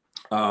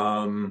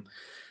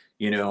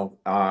 You know,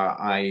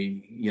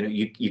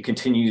 you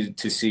continue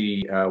to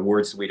see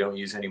words that we don't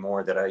use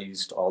anymore that I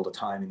used all the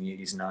time in the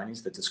 80s and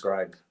 90s that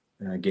describe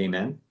gay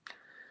men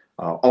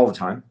all the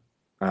time,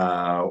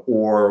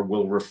 or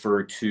will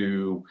refer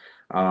to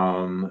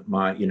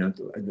my,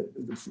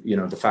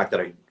 the fact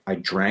that I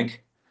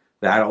drank.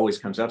 That always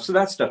comes up. So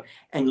that stuff.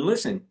 And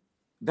listen,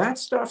 that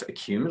stuff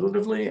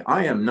accumulatively,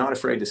 I am not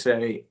afraid to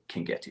say,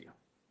 can get to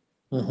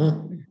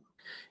you.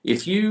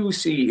 If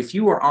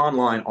you are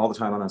online all the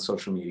time on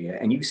social media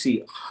and you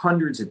see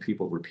hundreds of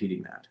people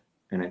repeating that,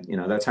 and you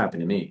know, that's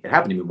happened to me. It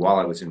happened to me while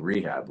I was in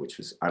rehab, which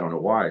was, I don't know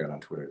why I got on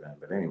Twitter then,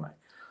 but anyway,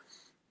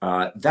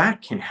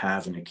 that can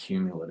have an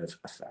accumulative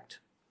effect.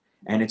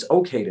 And it's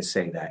okay to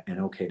say that, and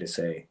okay to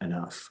say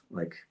enough,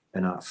 like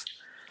enough.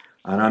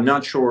 And I'm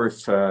not sure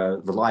if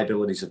the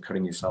liabilities of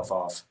cutting yourself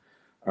off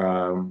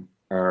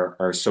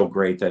are so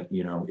great that,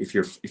 you know, if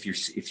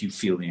you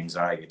feel the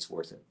anxiety, it's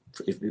worth it.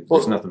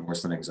 There's nothing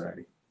worse than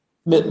anxiety.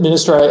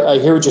 Minister, I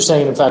hear what you're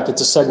saying. In fact,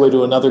 it's a segue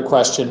to another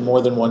question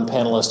more than one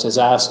panelist has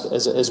asked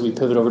as we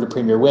pivot over to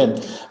Premier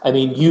Wynne. I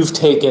mean, you've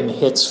taken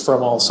hits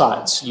from all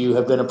sides. You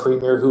have been a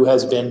premier who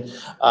has been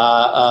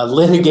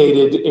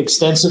litigated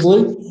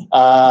extensively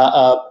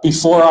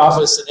before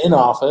office and in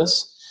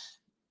office.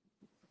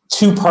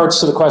 Two parts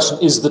to the question: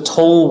 is the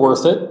toll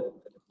worth it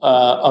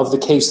of the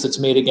case that's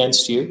made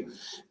against you?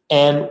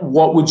 And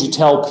what would you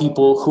tell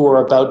people who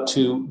are about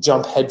to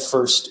jump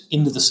headfirst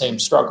into the same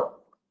struggle?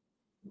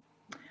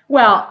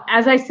 Well,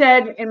 as I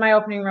said in my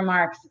opening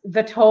remarks,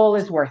 the toll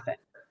is worth it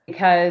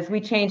because we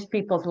changed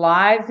people's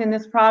lives in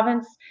this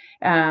province.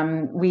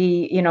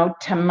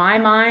 To my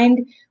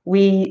mind,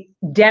 we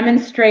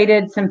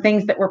demonstrated some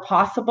things that were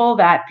possible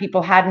that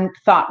people hadn't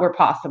thought were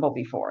possible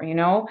before. You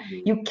know,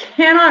 you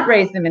cannot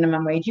raise the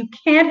minimum wage. You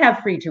can't have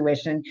free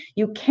tuition.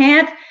 You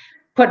can't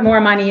put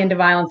more money into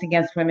violence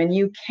against women.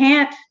 You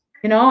can't,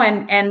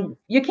 and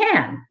you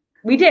can.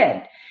 We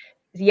did.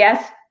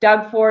 Yes,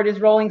 Doug Ford is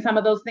rolling some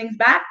of those things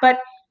back, but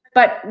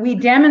we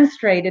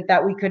demonstrated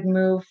that we could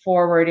move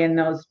forward in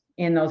those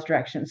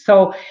directions.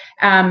 So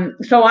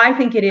I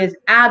think it is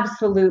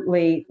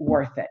absolutely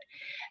worth it.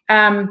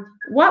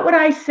 What would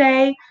I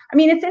say? I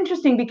mean, it's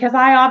interesting because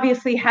I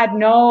obviously had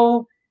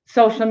no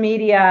social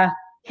media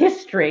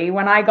history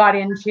when I got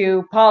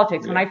into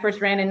politics. When I first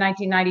ran in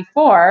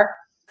 1994,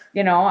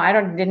 I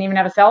didn't even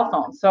have a cell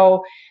phone.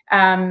 So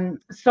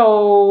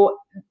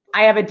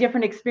I have a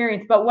different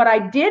experience. But what I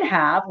did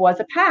have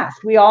was a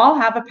past. We all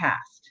have a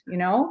past,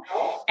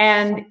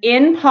 and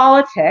in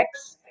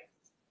politics,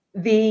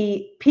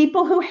 the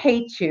people who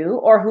hate you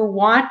or who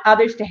want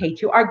others to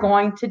hate you are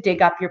going to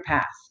dig up your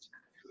past.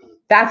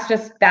 That's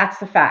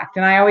the fact.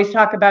 And I always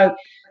talk about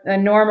the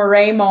Norma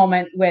Ray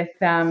moment with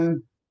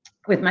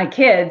my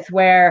kids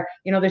where,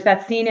 there's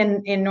that scene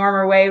in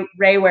Norma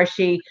Ray where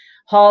she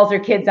hauls her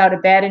kids out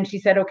of bed and she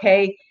said,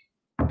 okay,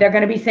 they're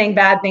going to be saying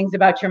bad things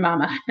about your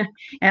mama.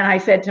 And I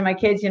said to my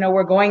kids,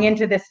 we're going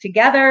into this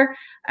together.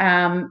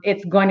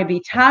 It's going to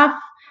be tough,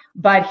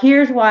 but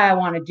here's why I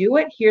want to do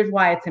it. Here's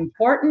why it's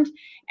important.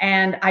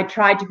 And I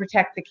tried to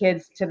protect the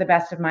kids to the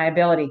best of my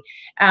ability.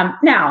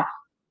 Now,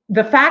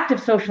 the fact of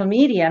social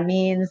media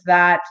means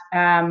that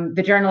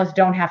the journalists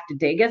don't have to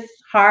dig as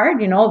hard.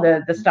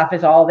 The stuff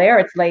is all there.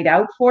 It's laid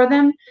out for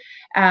them.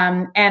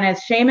 And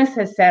as Seamus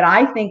has said,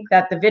 I think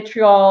that the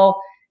vitriol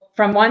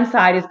from one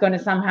side is going to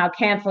somehow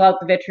cancel out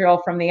the vitriol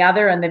from the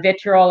other, and the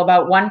vitriol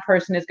about one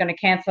person is going to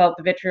cancel out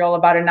the vitriol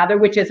about another,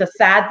 which is a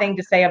sad thing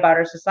to say about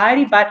our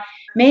society. But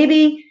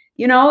maybe,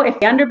 if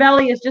the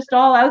underbelly is just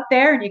all out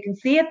there and you can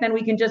see it, then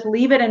we can just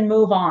leave it and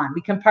move on.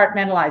 We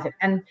compartmentalize it.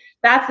 And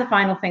that's the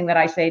final thing that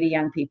I say to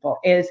young people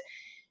is,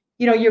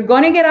 you're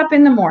going to get up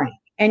in the morning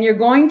and you're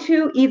going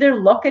to either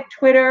look at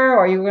Twitter,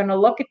 or you're going to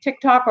look at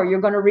TikTok, or you're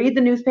going to read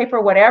the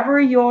newspaper, whatever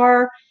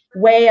your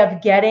way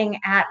of getting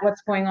at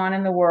what's going on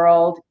in the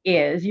world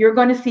is. You're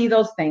going to see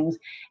those things,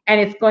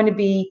 and it's going to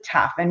be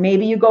tough. And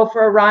maybe you go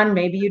for a run,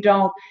 maybe you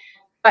don't.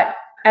 But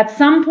at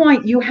some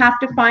point, you have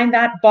to find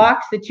that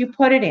box that you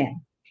put it in,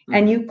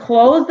 and you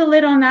close the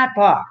lid on that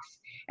box,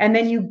 and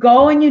then you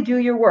go and you do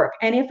your work.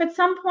 And if at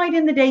some point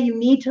in the day you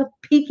need to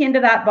peek into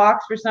that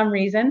box for some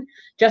reason,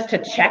 just to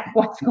check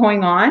what's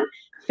going on,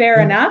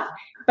 fair enough.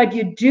 But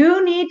you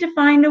do need to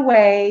find a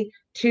way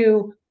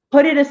to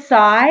put it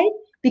aside,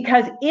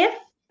 because if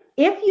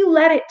you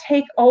let it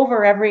take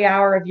over every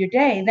hour of your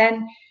day,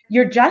 then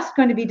you're just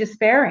going to be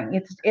despairing.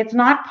 It's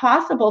not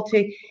possible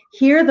to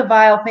hear the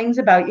vile things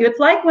about you. It's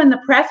like when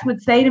the press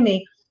would say to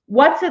me,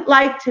 what's it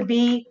like to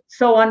be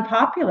so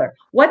unpopular?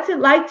 What's it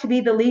like to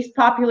be the least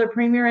popular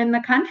premier in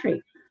the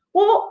country?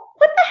 Well,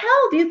 what the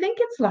hell do you think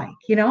it's like?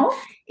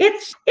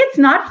 It's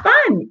not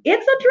fun.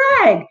 It's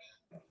a drag.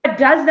 But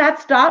does that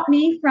stop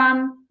me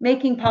from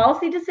making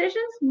policy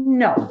decisions?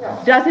 No.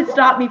 Does it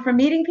stop me from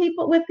meeting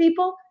with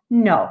people?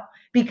 No,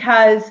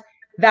 because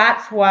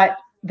that's what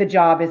the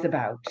job is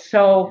about.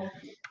 So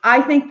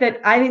I think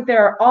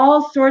there are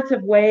all sorts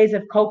of ways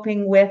of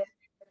coping with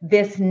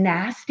this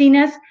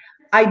nastiness.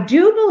 I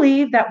do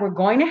believe that we're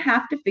going to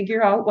have to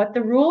figure out what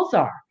the rules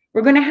are.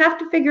 We're going to have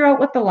to figure out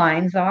what the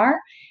lines are.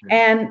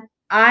 And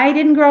I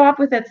didn't grow up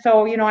with it.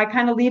 So, I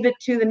kind of leave it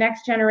to the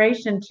next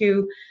generation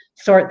to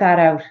sort that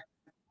out.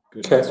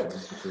 Okay.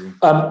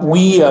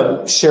 We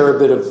share a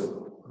bit of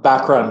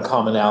background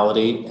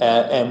commonality,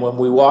 and when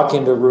we walk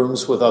into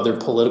rooms with other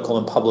political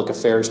and public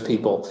affairs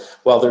people,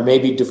 while there may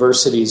be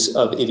diversities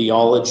of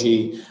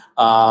ideology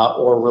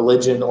or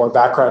religion or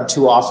background,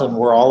 too often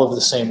we're all of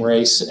the same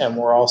race and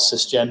we're all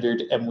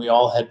cisgendered, and we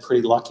all had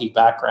pretty lucky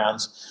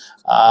backgrounds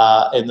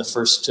in the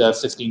first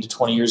 15 to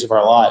 20 years of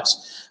our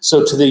lives.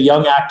 So to the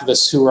young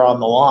activists who are on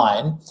the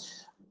line,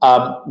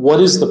 what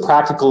is the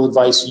practical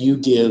advice you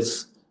give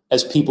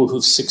as people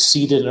who've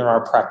succeeded and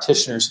are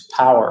practitioners of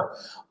power,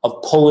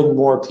 of pulling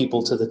more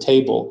people to the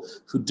table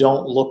who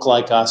don't look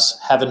like us,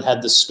 haven't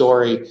had the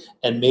story,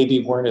 and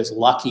maybe weren't as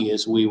lucky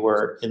as we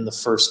were in the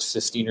first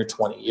 15 or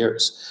 20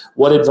 years?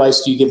 What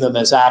advice do you give them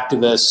as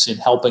activists in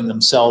helping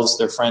themselves,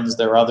 their friends,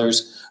 their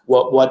others?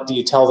 What do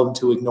you tell them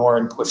to ignore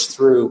and push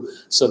through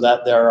so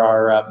that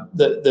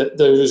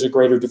there's a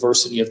greater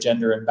diversity of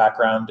gender and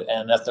background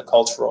and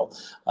ethnocultural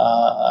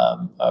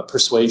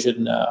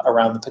persuasion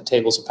around the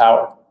tables of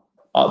power?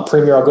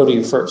 Premier, I'll go to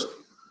you first.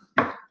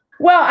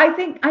 Well, I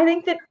think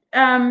that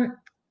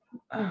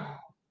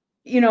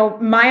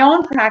my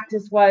own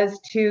practice was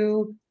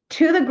to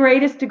the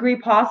greatest degree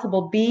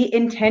possible, be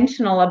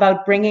intentional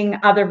about bringing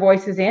other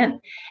voices in,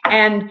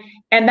 and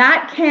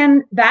that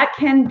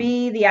can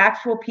be the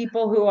actual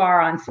people who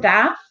are on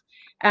staff.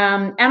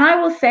 And I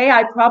will say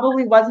I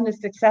probably wasn't as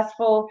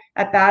successful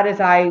at that as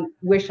I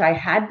wish I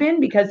had been,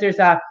 because there's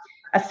a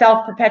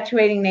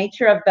self-perpetuating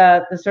nature of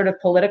the sort of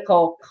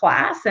political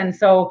class. And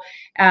so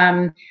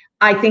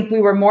I think we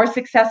were more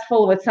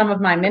successful with some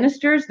of my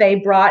ministers. They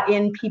brought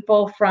in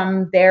people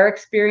from their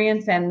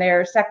experience and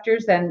their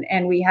sectors,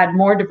 and we had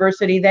more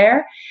diversity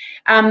there.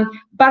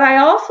 But I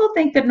also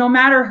think that no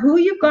matter who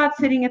you've got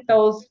sitting at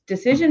those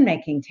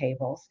decision-making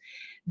tables,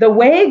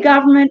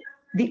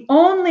 the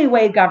only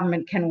way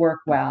government can work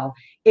well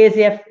is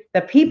if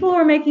the people who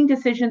are making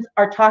decisions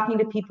are talking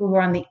to people who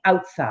are on the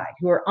outside,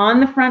 who are on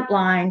the front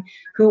line,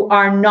 who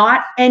are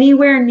not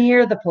anywhere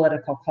near the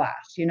political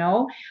class,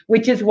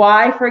 which is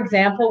why, for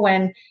example,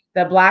 when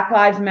the Black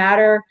Lives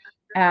Matter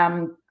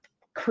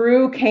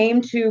crew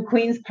came to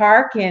Queen's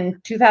Park in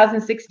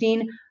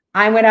 2016,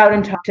 I went out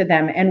and talked to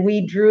them, and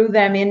we drew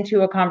them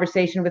into a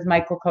conversation with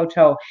Michael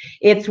Coteau.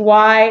 It's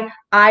why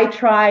I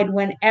tried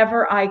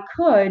whenever I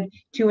could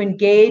to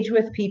engage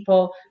with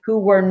people who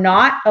were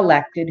not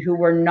elected, who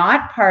were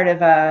not part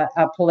of a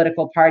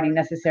political party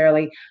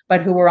necessarily,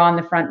 but who were on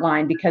the front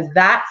line, because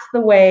that's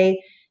the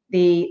way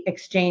the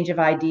exchange of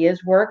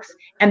ideas works.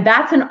 And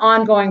that's an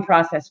ongoing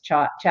process,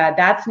 Chad.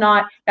 That's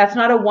not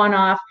a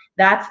one-off.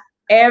 That's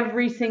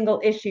every single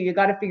issue. You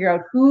got to figure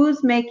out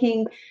who's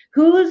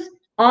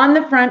on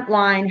the front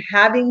line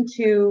having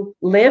to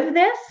live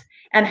this,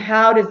 and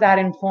how does that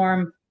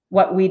inform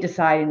what we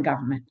decide in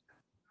government?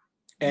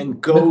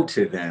 And go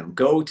to them.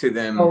 Go to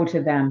them. Go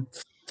to them.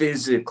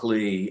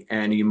 Physically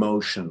and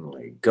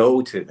emotionally.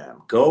 Go to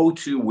them. Go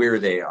to where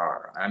they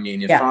are. I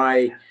mean, if Yeah.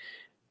 I,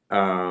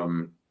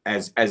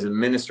 as a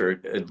minister,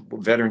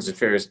 Veterans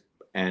Affairs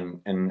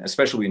and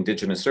especially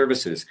Indigenous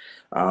Services,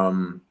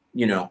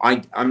 you know,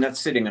 I'm not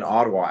sitting in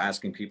Ottawa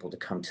asking people to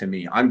come to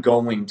me. I'm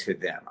going to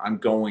them. I'm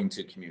going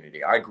to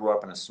community. I grew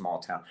up in a small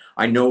town.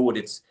 I know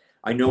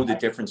the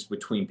difference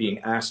between being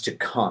asked to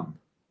come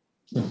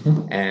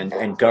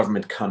and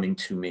government coming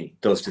to me,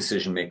 those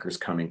decision makers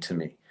coming to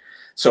me.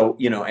 So,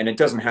 you know, and it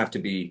doesn't have to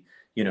be,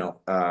 you know,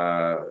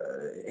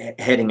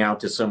 heading out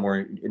to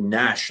somewhere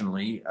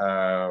nationally,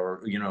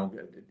 or, you know,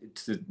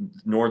 to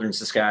northern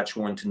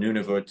Saskatchewan, to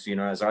Nunavut, you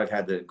know, as I've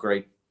had the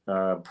great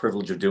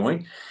privilege of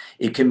doing.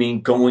 It can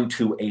mean going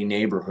to a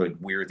neighborhood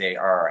where they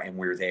are and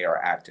where they are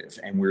active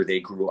and where they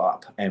grew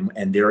up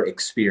and their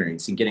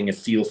experience, and getting a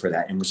feel for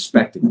that and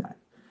respecting that.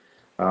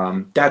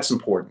 That's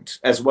important,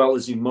 as well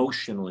as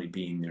emotionally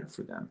being there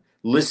for them,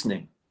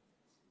 listening.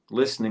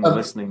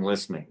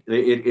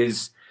 It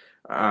is,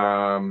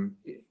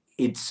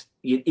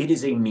 it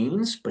is a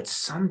means, but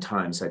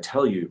sometimes I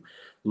tell you,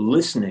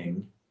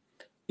 listening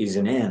is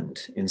an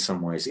end in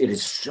some ways. It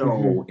is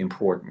so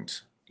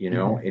important, you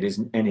know. It is,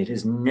 and it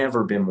has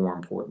never been more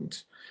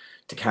important.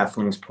 To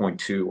Kathleen's point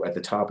too, at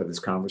the top of this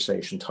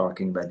conversation,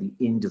 talking about the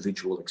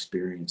individual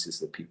experiences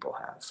that people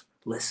have.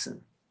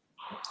 Listen.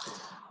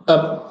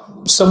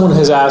 Someone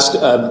has asked,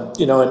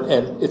 you know,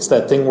 and it's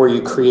that thing where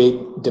you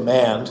create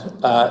demand.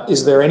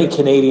 Is there any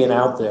Canadian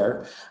out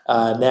there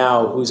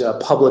now who's a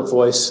public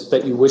voice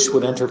that you wish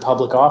would enter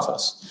public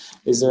office?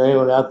 Is there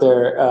anyone out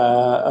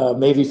there,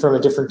 maybe from a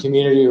different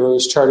community or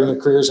who's charting a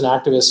career as an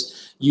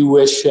activist, you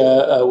wish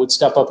would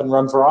step up and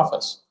run for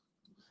office?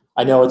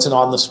 I know it's an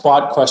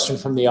on-the-spot question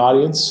from the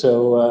audience,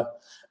 so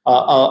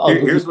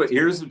here's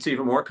what's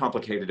even more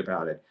complicated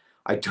about it.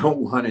 I don't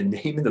want to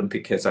name them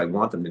because I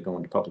want them to go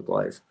into public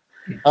life.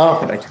 Oh.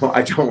 And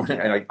I don't want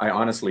to, I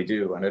honestly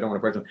do, and I don't want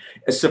to pressure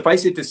them.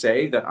 Suffice it to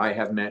say that I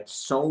have met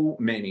so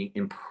many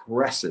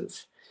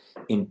impressive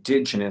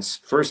Indigenous,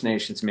 First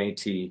Nations,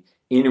 Métis,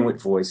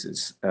 Inuit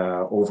voices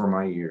over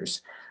my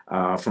years,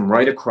 from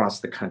right across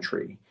the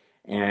country.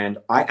 And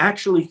I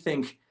actually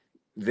think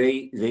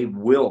they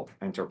will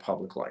enter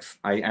public life.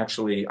 I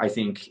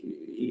think,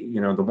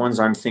 you know, the ones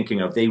I'm thinking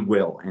of, they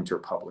will enter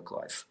public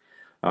life.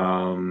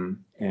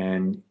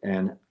 And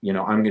you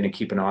know, I'm going to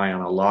keep an eye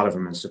on a lot of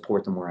them and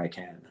support them where I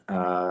can.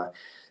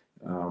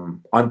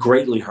 I'm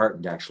greatly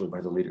heartened actually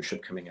by the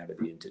leadership coming out of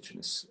the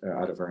Indigenous,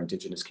 out of our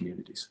Indigenous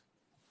communities.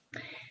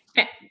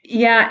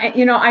 Yeah,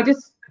 you know,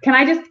 can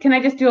I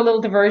just do a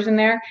little diversion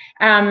there?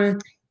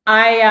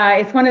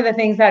 It's one of the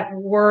things that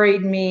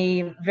worried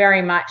me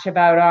very much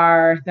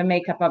about the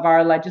makeup of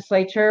our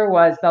legislature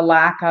was the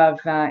lack of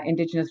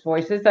Indigenous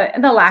voices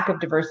and the lack of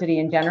diversity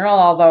in general,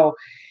 although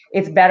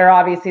it's better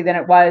obviously than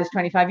it was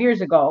 25 years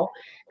ago.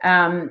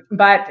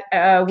 But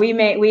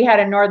we had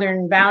a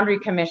Northern Boundary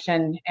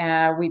Commission.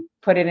 We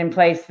put it in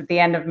place at the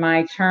end of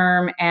my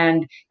term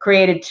and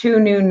created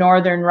 2 new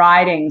Northern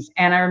ridings.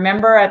 And I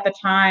remember at the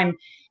time,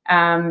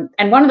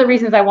 and one of the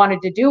reasons I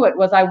wanted to do it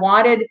was I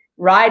wanted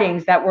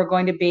ridings that were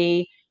going to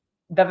be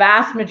the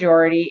vast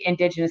majority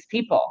Indigenous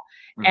people.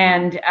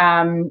 And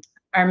I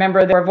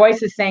remember there were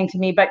voices saying to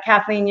me, but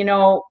Kathleen, you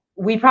know,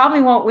 we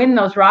probably won't win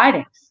those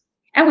ridings.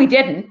 And we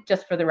didn't,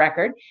 just for the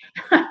record.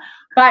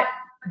 But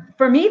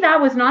for me,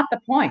 that was not the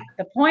point.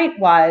 The point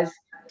was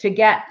to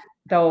get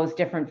those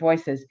different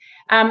voices.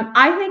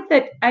 I think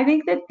that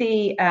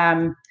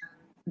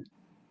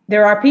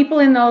there are people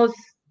in those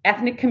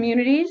ethnic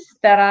communities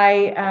that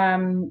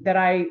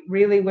I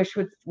really wish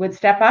would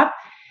step up.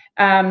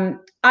 I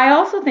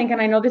also think,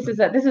 and I know this is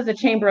a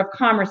Chamber of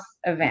Commerce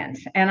event,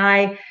 and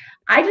I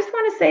just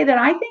want to say that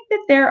I think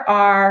that there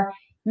are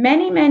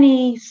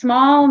many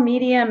small,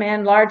 medium,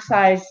 and large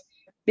size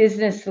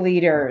business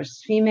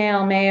leaders,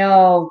 female,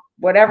 male,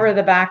 whatever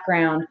the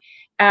background,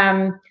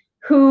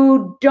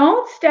 who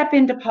don't step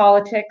into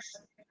politics.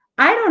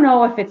 I don't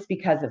know if it's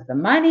because of the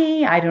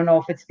money. I don't know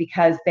if it's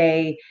because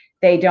they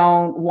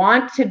don't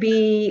want to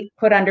be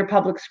put under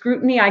public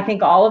scrutiny. I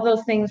think all of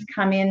those things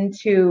come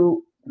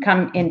into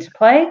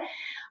play.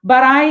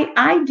 But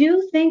I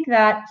do think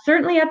that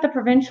certainly at the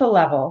provincial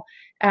level,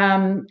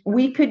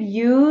 we could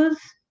use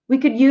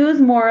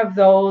more of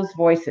those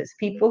voices,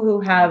 people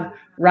who have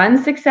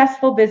run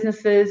successful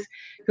businesses,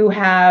 who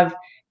have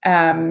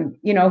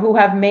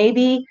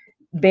maybe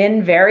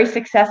been very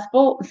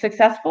successful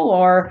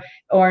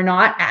or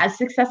not as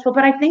successful.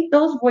 But I think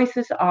those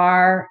voices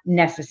are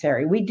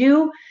necessary. We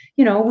do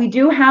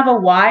have a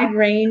wide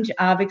range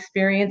of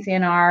experience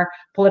in our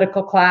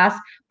political class,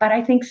 but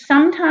I think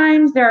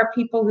sometimes there are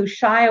people who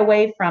shy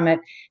away from it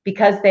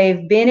because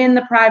they've been in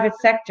the private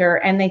sector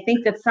and they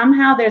think that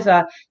somehow there's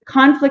a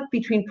conflict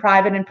between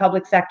private and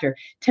public sector.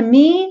 To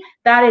me,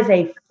 that is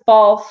a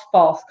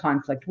false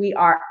conflict. We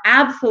are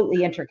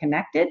absolutely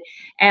interconnected.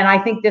 And I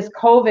think this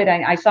COVID,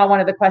 I saw one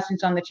of the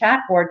questions on the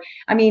chat board.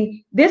 I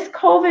mean, this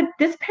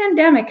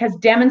pandemic has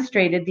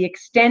demonstrated the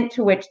extent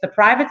to which the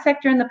private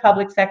sector and the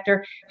public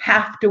sector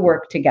have to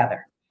work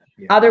together.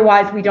 Yeah.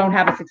 Otherwise, we don't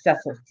have a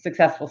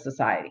successful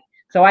society.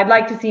 So I'd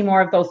like to see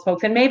more of those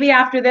folks. And maybe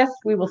after this,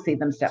 we will see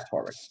them step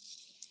forward.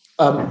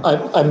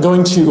 I'm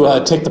going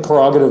to take the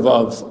prerogative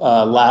of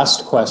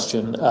last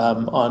question.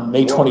 On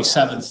May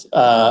 27th,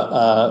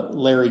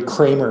 Larry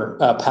Kramer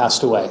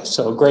passed away.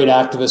 So a great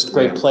activist,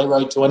 great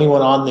playwright. To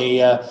anyone on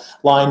the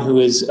line who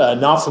is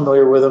not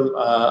familiar with him,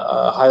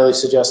 highly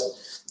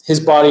suggest his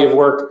body of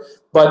work.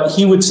 But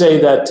he would say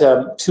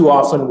that too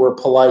often we're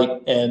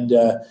polite and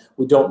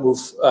we don't move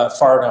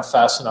far enough,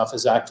 fast enough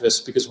as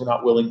activists because we're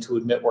not willing to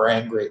admit we're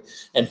angry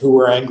and who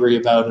we're angry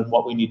about and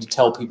what we need to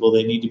tell people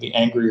they need to be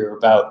angrier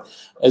about.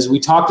 As we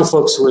talk to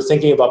folks who are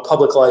thinking about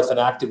public life and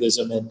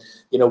activism, and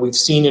we've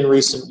seen in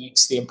recent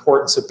weeks the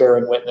importance of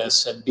bearing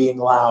witness and being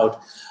loud.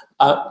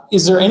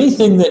 Is there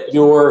anything that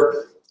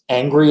you're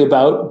angry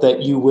about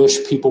that you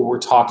wish people were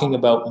talking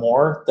about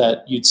more,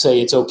 that you'd say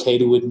it's okay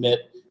to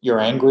admit you're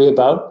angry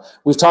about?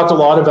 We've talked a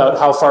lot about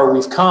how far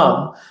we've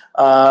come.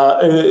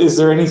 Is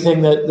there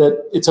anything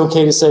that it's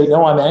okay to say,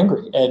 no, I'm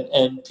angry,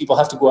 and people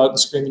have to go out and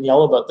scream and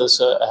yell about this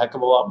a heck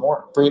of a lot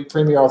more?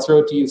 Premier, I'll throw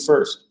it to you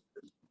first.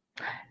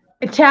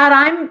 Chad,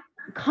 I'm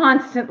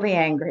constantly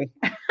angry.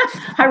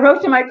 I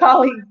wrote to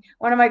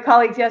one of my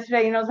colleagues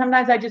yesterday,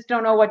 sometimes I just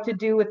don't know what to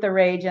do with the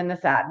rage and the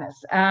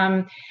sadness.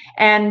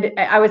 And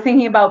I was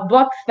thinking about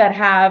books that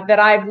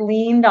I've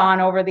leaned on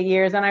over the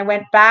years. And I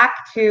went back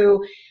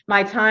to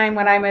my time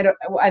when I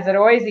was at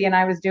OISE and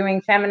I was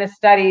doing feminist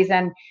studies,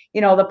 and,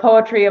 the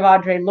poetry of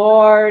Audre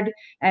Lorde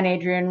and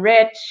Adrienne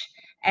Rich,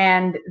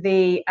 and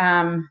the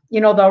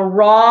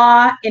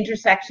raw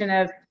intersection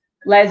of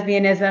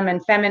lesbianism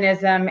and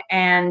feminism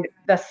and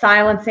the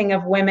silencing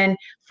of women.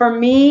 For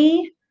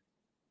me,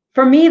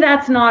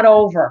 that's not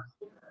over.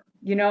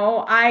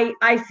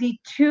 I see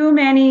too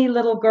many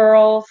little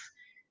girls,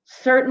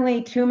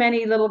 certainly too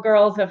many little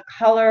girls of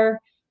color,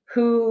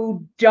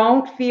 who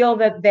don't feel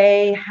that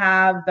they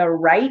have the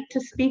right to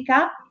speak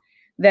up,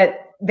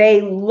 that they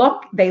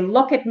look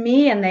at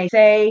me and they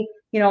say,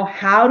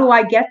 how do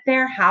I get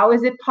there? How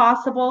is it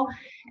possible?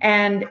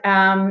 And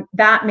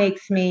that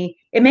makes me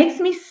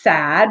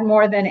sad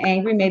more than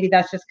angry. Maybe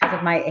that's just because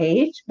of my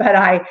age, but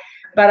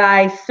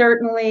I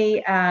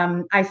certainly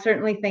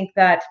think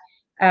that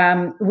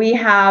we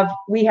have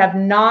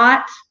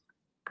not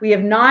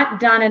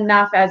done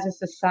enough as a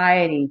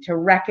society to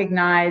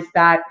recognize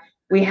that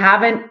we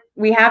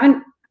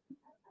haven't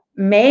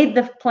made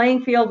the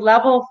playing field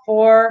level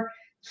for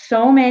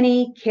so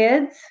many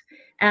kids.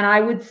 And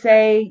I would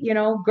say,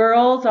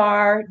 girls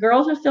are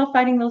still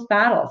fighting those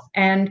battles.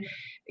 And,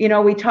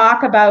 we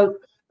talk about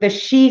the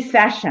she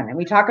session and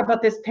we talk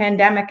about this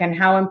pandemic and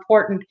how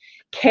important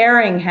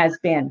caring has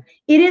been.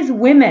 It is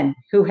women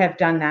who have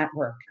done that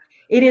work.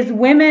 It is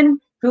women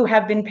who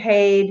have been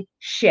paid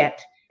shit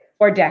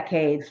for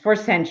decades, for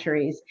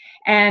centuries.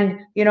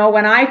 And,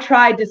 when I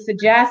tried to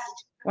suggest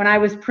when I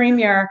was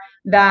premier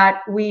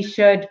that we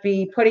should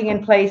be putting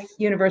in place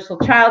universal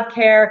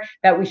childcare,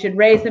 that we should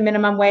raise the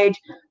minimum wage,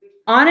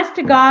 honest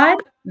to God,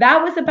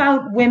 that was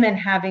about women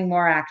having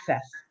more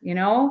access,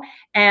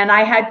 and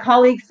I had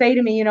colleagues say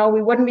to me,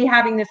 we wouldn't be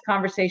having this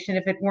conversation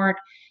if it weren't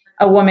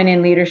a woman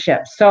in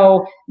leadership.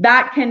 So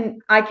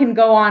I can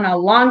go on a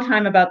long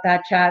time about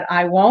that, Chad.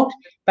 I won't,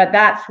 but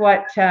that's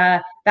what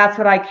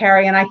I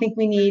carry. And I think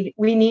we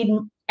need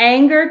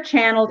anger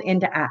channeled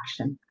into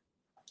action.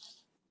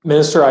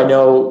 Minister, I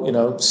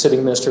know,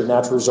 sitting Minister of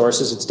Natural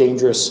Resources, it's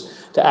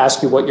dangerous to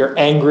ask you what you're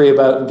angry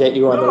about and get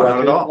you on the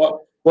record. Not at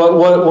all.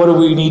 What do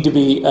we need to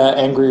be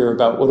angrier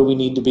about? What do we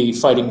need to be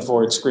fighting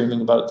for and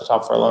screaming about at the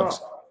top of our lungs?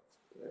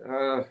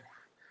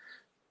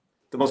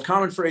 The most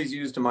common phrase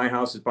used in my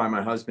house is by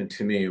my husband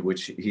to me,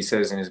 which he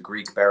says in his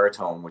Greek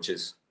baritone, which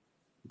is,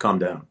 calm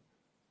down.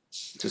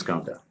 Just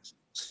calm down.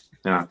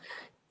 Now,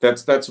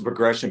 that's a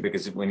progression,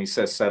 because when he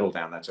says settle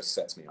down, that just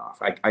sets me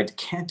off. I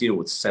can't deal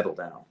with settle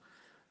down.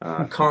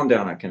 Calm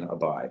down, I can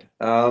abide.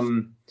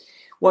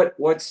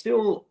 What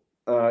still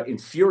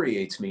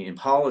infuriates me in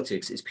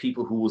politics is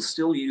people who will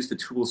still use the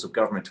tools of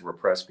government to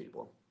repress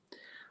people.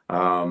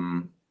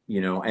 And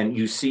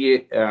you see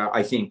it,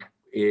 I think,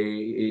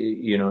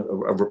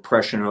 a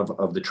repression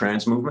of the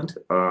trans movement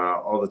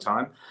all the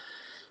time.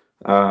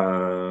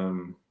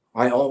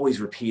 I always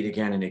repeat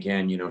again and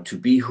again, to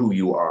be who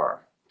you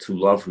are, to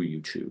love who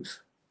you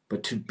choose,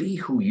 but to be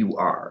who you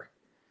are.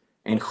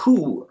 And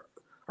who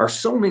are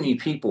so many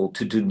people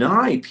to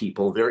deny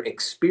people their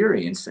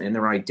experience and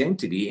their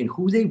identity and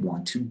who they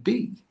want to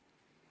be?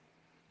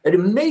 It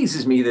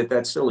amazes me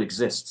that still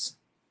exists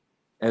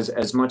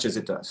as much as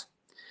it does.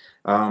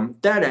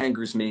 That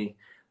angers me.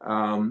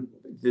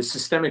 The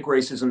systemic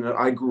racism that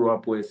I grew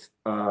up with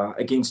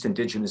against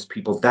Indigenous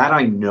people, that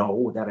I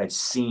know, that I've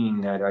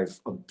seen, that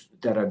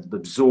I've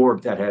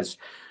absorbed, that has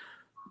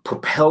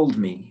propelled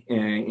me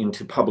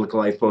into public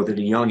life, both at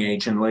a young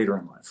age and later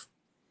in life.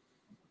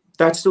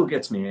 that still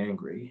gets me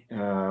angry.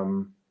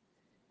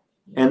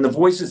 And the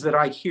voices that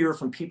I hear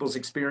from people's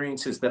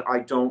experiences that I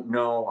don't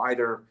know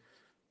either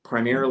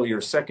primarily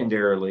or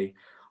secondarily,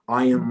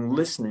 I am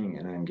listening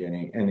and I'm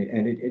getting,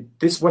 and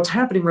this, what's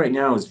happening right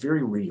now is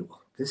very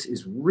real. This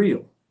is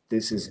real.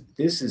 This is,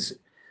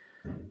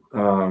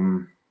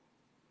 and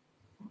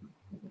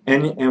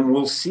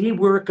we'll see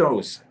where it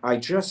goes. I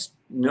just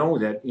know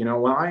that, you know,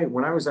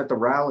 when I was at the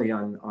rally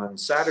on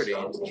Saturday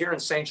here in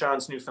St.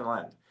 John's,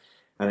 Newfoundland,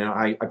 and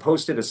I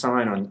posted a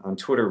sign on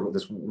Twitter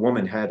this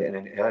woman had,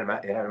 and it had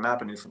a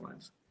map of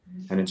Newfoundland,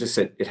 and it just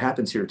said, "It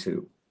happens here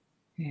too."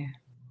 Yeah.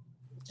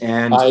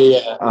 And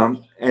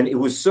and it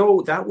was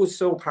that was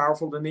so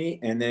powerful to me.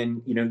 And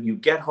then, you know, you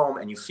get home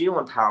and you feel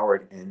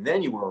empowered, and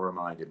then you are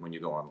reminded when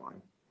you go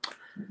online,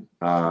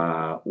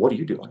 what are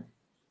you doing?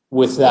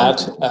 With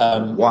that,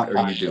 what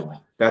are you doing?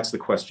 That's the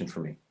question for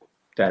me.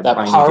 That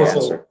I need to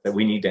answer. That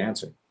we need to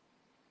answer.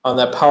 On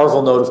that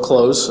powerful note of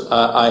close,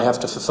 I have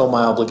to fulfill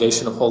my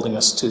obligation of holding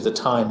us to the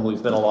time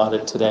we've been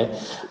allotted today.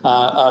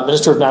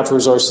 Minister of Natural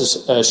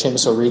Resources,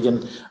 Seamus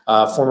O'Regan,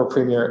 former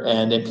Premier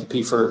and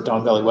MPP for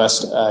Don Valley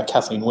West,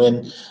 Kathleen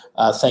Wynne,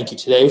 thank you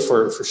today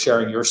for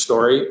sharing your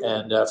story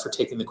and for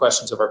taking the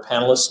questions of our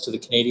panelists. To the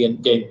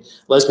Canadian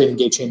Lesbian and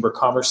Gay Chamber of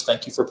Commerce,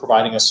 thank you for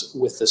providing us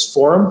with this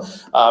forum,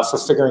 for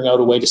figuring out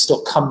a way to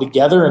still come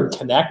together and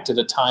connect at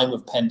a time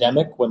of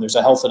pandemic when there's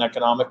a health and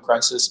economic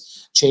crisis,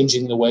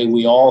 changing the way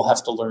we all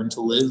have to learn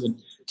to live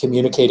and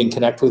communicate and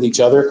connect with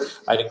each other.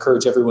 I'd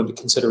encourage everyone to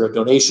consider a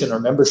donation or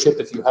membership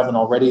if you haven't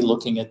already,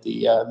 looking at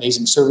the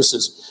amazing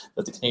services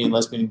that the Canadian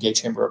Lesbian and Gay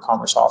Chamber of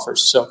Commerce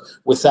offers. So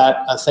with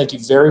that, thank you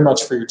very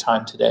much for your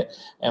time today.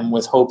 And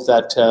with hope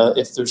that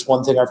if there's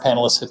one thing our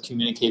panelists have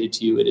communicated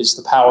to you, it is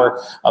the power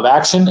of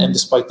action, and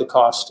despite the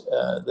cost,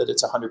 that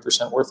it's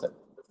 100% worth it.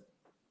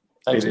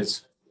 Thank you. It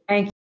is.